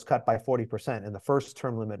budget was cut by 40% in the first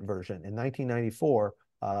term limit version in 1994,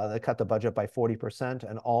 they cut the budget by 40%,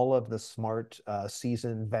 and all of the smart,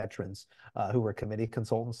 seasoned veterans who were committee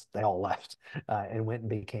consultants, they all left and went and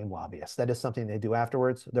became lobbyists. That is something they do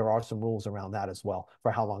afterwards. There are some rules around that as well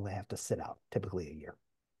for how long they have to sit out, typically a year.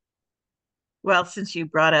 Well, since you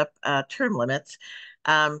brought up term limits,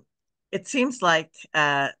 it seems like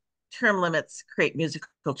term limits create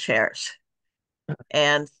musical chairs.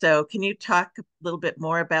 And so can you talk a little bit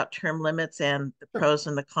more about term limits and the pros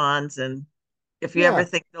and the cons, and if you ever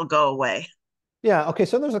think they'll go away? Yeah, okay,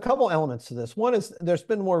 so there's a couple elements to this. One is there's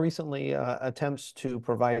been more recently attempts to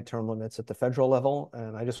provide term limits at the federal level,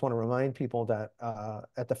 and I just want to remind people that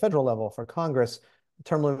at the federal level for Congress,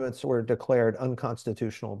 term limits were declared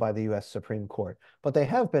unconstitutional by the U.S. Supreme Court, but they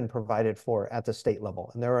have been provided for at the state level,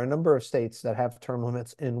 and there are a number of states that have term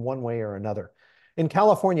limits in one way or another. In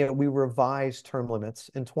California, we revised term limits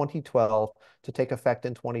in 2012 to take effect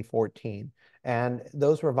in 2014. And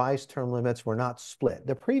those revised term limits were not split.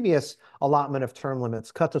 The previous allotment of term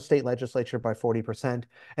limits cut the state legislature by 40%,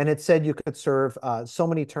 and it said you could serve so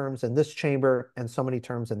many terms in this chamber and so many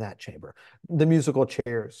terms in that chamber. The musical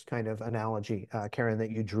chairs kind of analogy, Karen,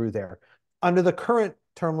 that you drew there. Under the current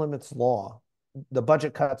term limits law, the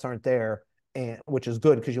budget cuts aren't there, and which is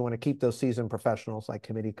good because you want to keep those seasoned professionals like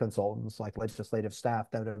committee consultants, like legislative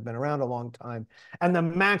staff that have been around a long time. And the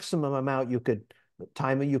maximum amount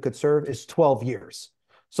time you could serve is 12 years.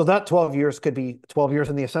 So that 12 years could be 12 years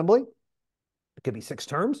in the assembly. It could be 6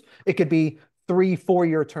 terms. It could be 3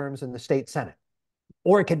 4-year terms in the state Senate,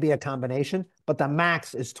 or it could be a combination, but the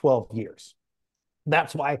max is 12 years.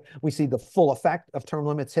 That's why we see the full effect of term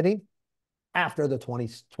limits hitting after the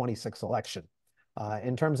 2026 election.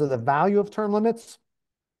 In terms of the value of term limits,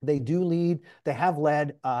 they have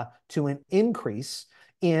led to an increase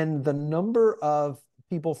in the number of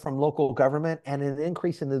people from local government and an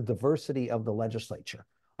increase in the diversity of the legislature.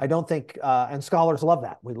 I don't think, and scholars love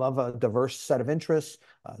that. We love a diverse set of interests.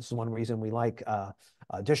 This is one reason we like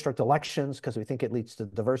district elections, because we think it leads to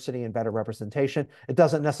diversity and better representation. It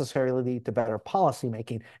doesn't necessarily lead to better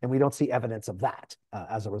policymaking, and we don't see evidence of that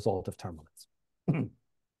as a result of term limits.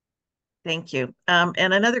 Thank you. And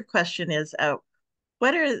another question is,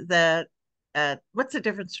 what's the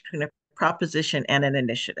difference between a proposition and an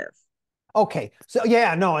initiative? Okay, so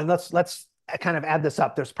yeah, no, and let's kind of add this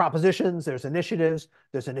up. There's propositions, there's initiatives,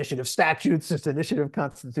 there's initiative statutes, there's initiative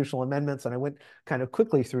constitutional amendments, and I went kind of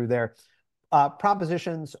quickly through there.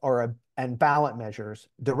 Propositions and ballot measures,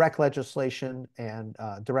 direct legislation, and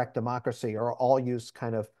direct democracy are all used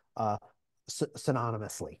kind of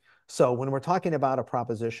synonymously. So when we're talking about a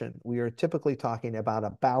proposition, we are typically talking about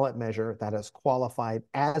a ballot measure that is qualified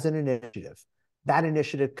as an initiative. That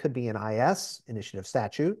initiative could be an IS, initiative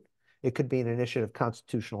statute. It could be an initiative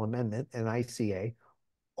constitutional amendment, an ICA,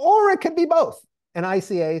 or it could be both, an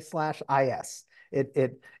ICA/IS.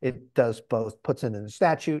 It does both, puts in a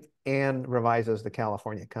statute and revises the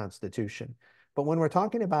California Constitution. But when we're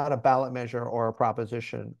talking about a ballot measure or a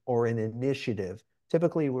proposition or an initiative,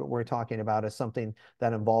 typically what we're talking about is something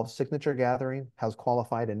that involves signature gathering, has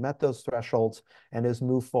qualified and met those thresholds, and has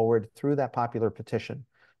moved forward through that popular petition.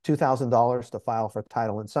 $2,000 to file for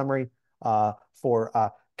title and summary,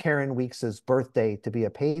 for Karen Weeks's birthday to be a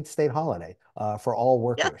paid state holiday for all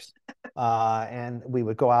workers. And we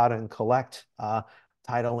would go out and collect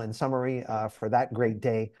title and summary for that great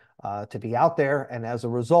day to be out there. And as a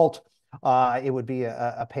result, it would be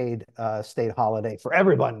a paid state holiday for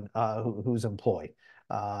everyone who's employed.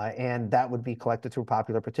 And that would be collected through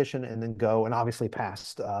popular petition and then go and obviously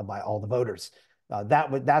passed by all the voters.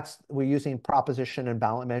 We're using proposition and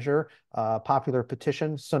ballot measure, popular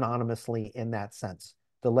petition synonymously in that sense.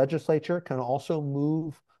 The legislature can also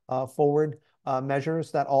move forward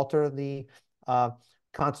measures that alter the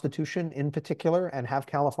Constitution in particular and have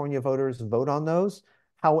California voters vote on those.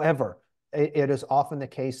 However, it is often the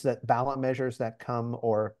case that ballot measures that come,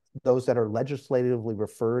 or those that are legislatively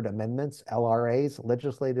referred amendments, LRAs,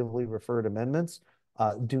 legislatively referred amendments,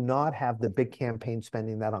 do not have the big campaign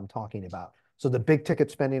spending that I'm talking about. So the big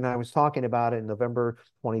ticket spending I was talking about in November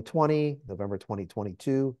 2020, November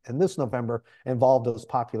 2022, and this November involved those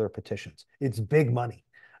popular petitions. It's big money,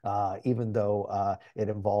 even though it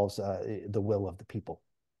involves the will of the people.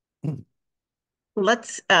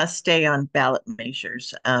 Let's stay on ballot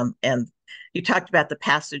measures. And you talked about the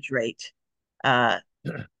passage rate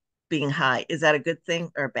being high. Is that a good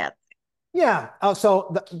thing or a bad Yeah.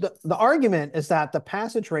 So the argument is that the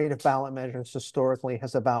passage rate of ballot measures historically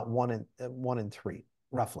has about one in three,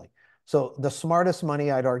 roughly. So the smartest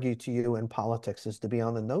money, I'd argue to you, in politics is to be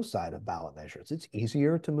on the no side of ballot measures. It's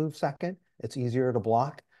easier to move second. It's easier to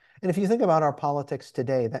block. And if you think about our politics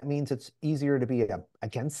today, that means it's easier to be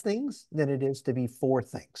against things than it is to be for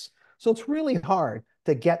things. So it's really hard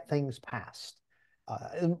to get things passed.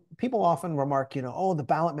 And people often remark, oh, the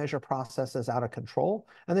ballot measure process is out of control.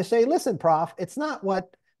 And they say, listen, Prof, it's not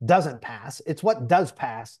what doesn't pass, it's what does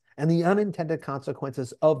pass and the unintended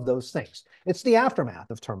consequences of those things. It's the aftermath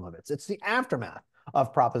of term limits. It's the aftermath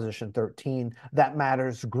of Proposition 13 that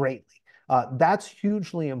matters greatly. That's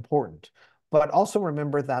hugely important. But also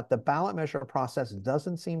remember that the ballot measure process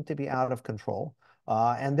doesn't seem to be out of control.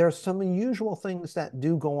 And there's some unusual things that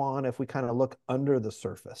do go on if we kind of look under the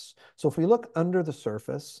surface. So if we look under the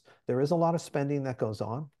surface, there is a lot of spending that goes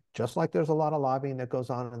on, just like there's a lot of lobbying that goes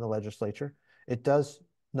on in the legislature. It does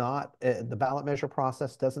not, the ballot measure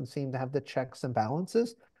process doesn't seem to have the checks and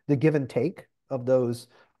balances, the give and take of those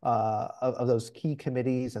key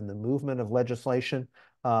committees and the movement of legislation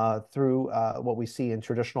through what we see in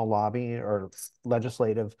traditional lobbying or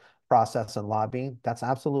legislative process and lobbying. That's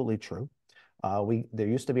absolutely true. There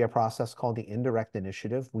used to be a process called the indirect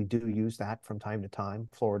initiative. We do use that from time to time.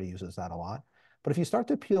 Florida uses that a lot. But if you start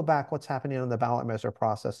to peel back what's happening on the ballot measure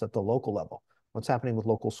process at the local level, what's happening with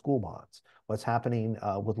local school bonds, what's happening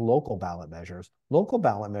with local ballot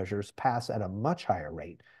measures pass at a much higher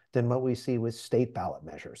rate than what we see with state ballot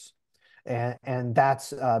measures. And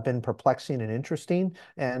that's been perplexing and interesting.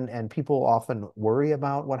 And people often worry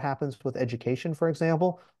about what happens with education, for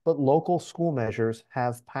example, but local school measures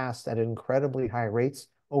have passed at incredibly high rates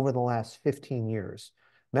over the last 15 years.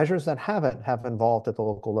 Measures that haven't have involved at the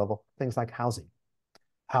local level, things like housing.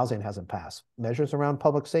 Housing hasn't passed. Measures around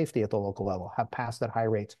public safety at the local level have passed at high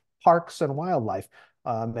rates. Parks and wildlife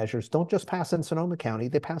measures don't just pass in Sonoma County,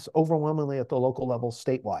 they pass overwhelmingly at the local level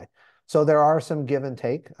statewide. So there are some give and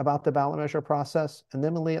take about the ballot measure process. And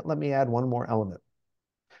then let me add one more element.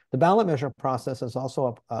 The ballot measure process is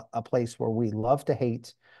also a place where we love to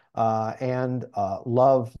hate and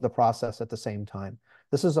love the process at the same time.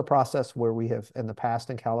 This is a process where we have, in the past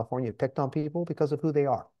in California, picked on people because of who they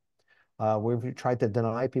are. We've tried to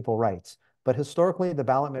deny people rights. But historically, the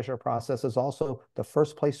ballot measure process is also the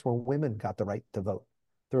first place where women got the right to vote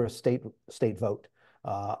through a state vote.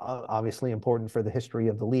 Obviously important for the history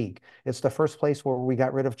of the league. It's the first place where we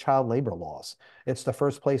got rid of child labor laws. It's the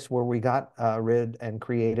first place where we got rid and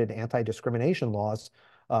created anti-discrimination laws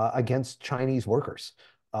against Chinese workers.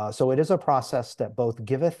 So it is a process that both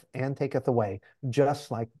giveth and taketh away, just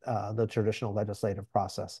like the traditional legislative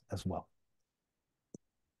process as well.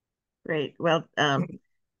 Great. Well,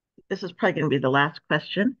 this is probably going to be the last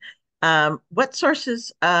question. What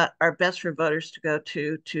sources are best for voters to go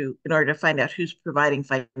to in order to find out who's providing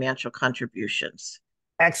financial contributions?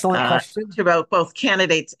 Excellent question. To both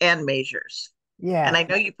candidates and measures. Yeah. And I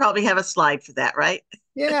know you probably have a slide for that, right?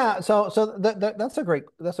 Yeah, so that's a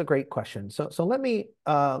great question. So let me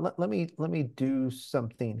do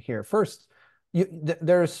something here. First,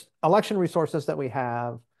 there's election resources that we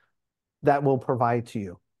have that will provide to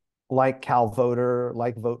you, like CalVoter,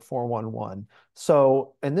 like Vote 411.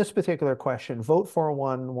 So in this particular question, Vote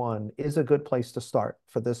 411 is a good place to start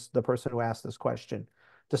for the person who asked this question.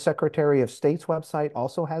 The Secretary of State's website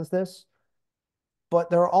also has this, but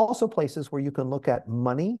there are also places where you can look at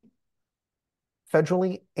money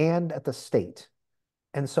federally and at the state.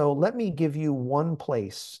 And so let me give you one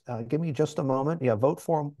place. Give me just a moment. Yeah, Vote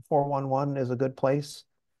 411 is a good place.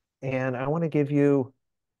 And I want to give you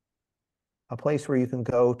a place where you can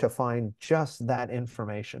go to find just that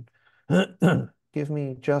information. Give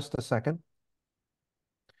me just a second.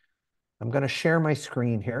 I'm going to share my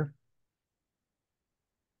screen here.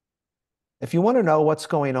 If you want to know what's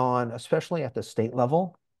going on, especially at the state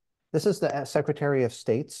level, this is the Secretary of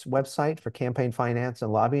State's website for campaign finance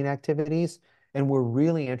and lobbying activities. And we're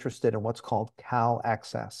really interested in what's called Cal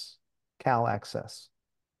Access. Cal Access.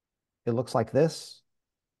 It looks like this.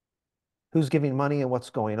 Who's giving money and what's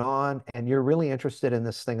going on. And you're really interested in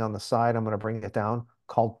this thing on the side. I'm going to bring it down,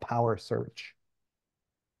 called Power Search.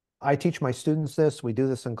 I teach my students this. We do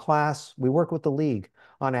this in class. We work with the league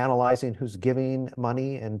on analyzing who's giving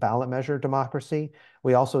money in ballot measure democracy.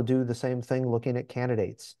 We also do the same thing looking at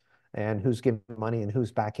candidates and who's giving money and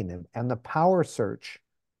who's backing them. And the Power Search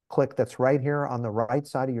click that's right here on the right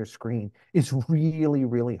side of your screen is really,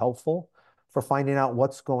 really helpful for finding out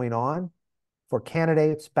what's going on for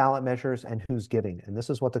candidates, ballot measures, and who's giving. And this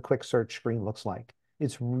is what the quick search screen looks like.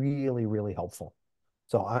 It's really, really helpful.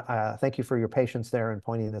 So thank you for your patience there in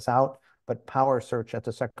pointing this out, but Power Search at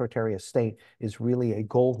the Secretary of State is really a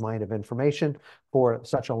gold mine of information for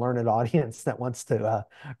such a learned audience that wants to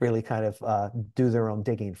really kind of do their own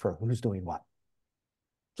digging for who's doing what.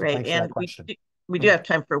 So Great. thanks for that And question. we do have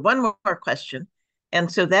time for one more question. And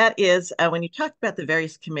so that is when you talked about the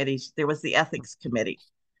various committees, there was the ethics committee.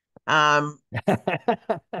 So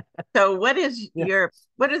what is Yeah.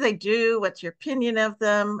 what do they do? What's your opinion of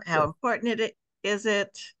them? How important is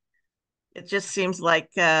it? It just seems like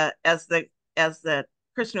as the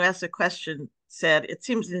person who asked the question said, it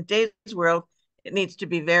seems in today's world, it needs to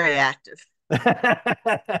be very active.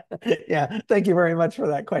 Yeah, thank you very much for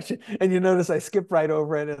that question. And you notice I skipped right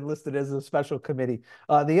over it and listed as a special committee.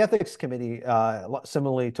 The Ethics Committee,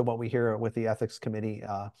 similarly to what we hear with the Ethics Committee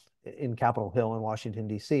in Capitol Hill in Washington,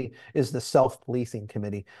 D.C., is the self-policing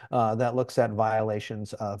committee that looks at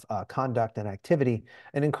violations of conduct and activity.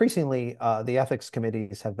 And increasingly, the ethics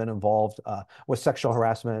committees have been involved with sexual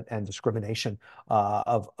harassment and discrimination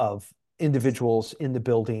of individuals in the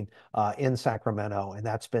building in Sacramento, and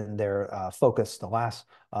that's been their focus the last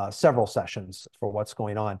several sessions for what's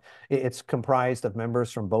going on. It's comprised of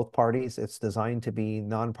members from both parties. It's designed to be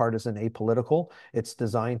nonpartisan, apolitical. It's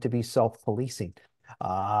designed to be self-policing.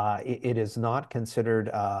 It is not considered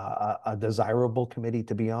a desirable committee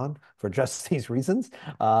to be on for just these reasons,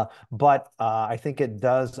 but I think it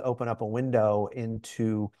does open up a window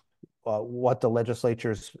into what the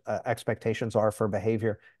legislature's expectations are for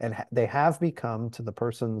behavior. And they have become, to the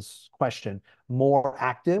person's question, more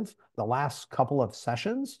active the last couple of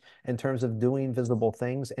sessions in terms of doing visible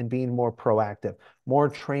things and being more proactive, more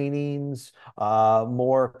trainings,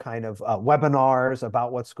 more kind of webinars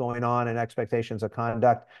about what's going on and expectations of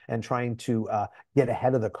conduct, and trying to get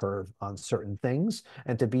ahead of the curve on certain things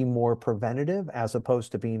and to be more preventative as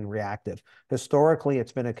opposed to being reactive. Historically,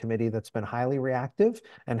 it's been a committee that's been highly reactive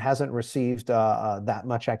and hasn't received that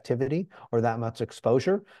much activity or that much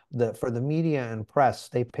exposure. For the media and press,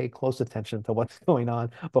 they pay close attention to what's going on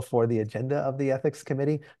before the agenda of the ethics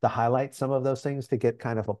committee to highlight some of those things to get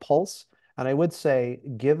kind of a pulse. And I would say,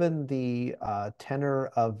 given the tenor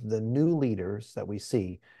of the new leaders that we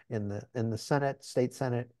see in the Senate, State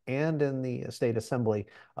Senate, and in the State Assembly,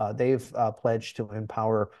 they've pledged to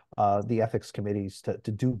empower the ethics committees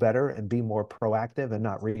to do better and be more proactive and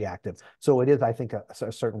not reactive. So it is, I think,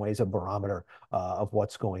 a certain ways a barometer of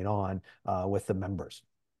what's going on with the members.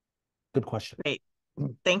 Good question. Great.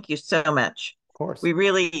 Thank you so much. Of course. We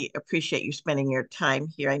really appreciate you spending your time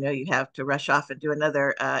here. I know you have to rush off and do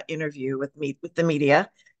another interview with the media.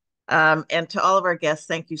 And to all of our guests,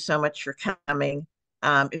 thank you so much for coming.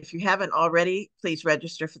 If you haven't already, please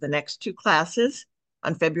register for the next 2 classes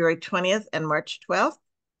on February 20th and March 12th,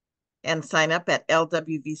 and sign up at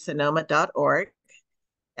LWV-Sonoma.org.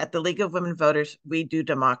 At the League of Women Voters, we do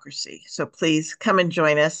democracy. So please come and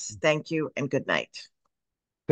join us. Thank you and good night.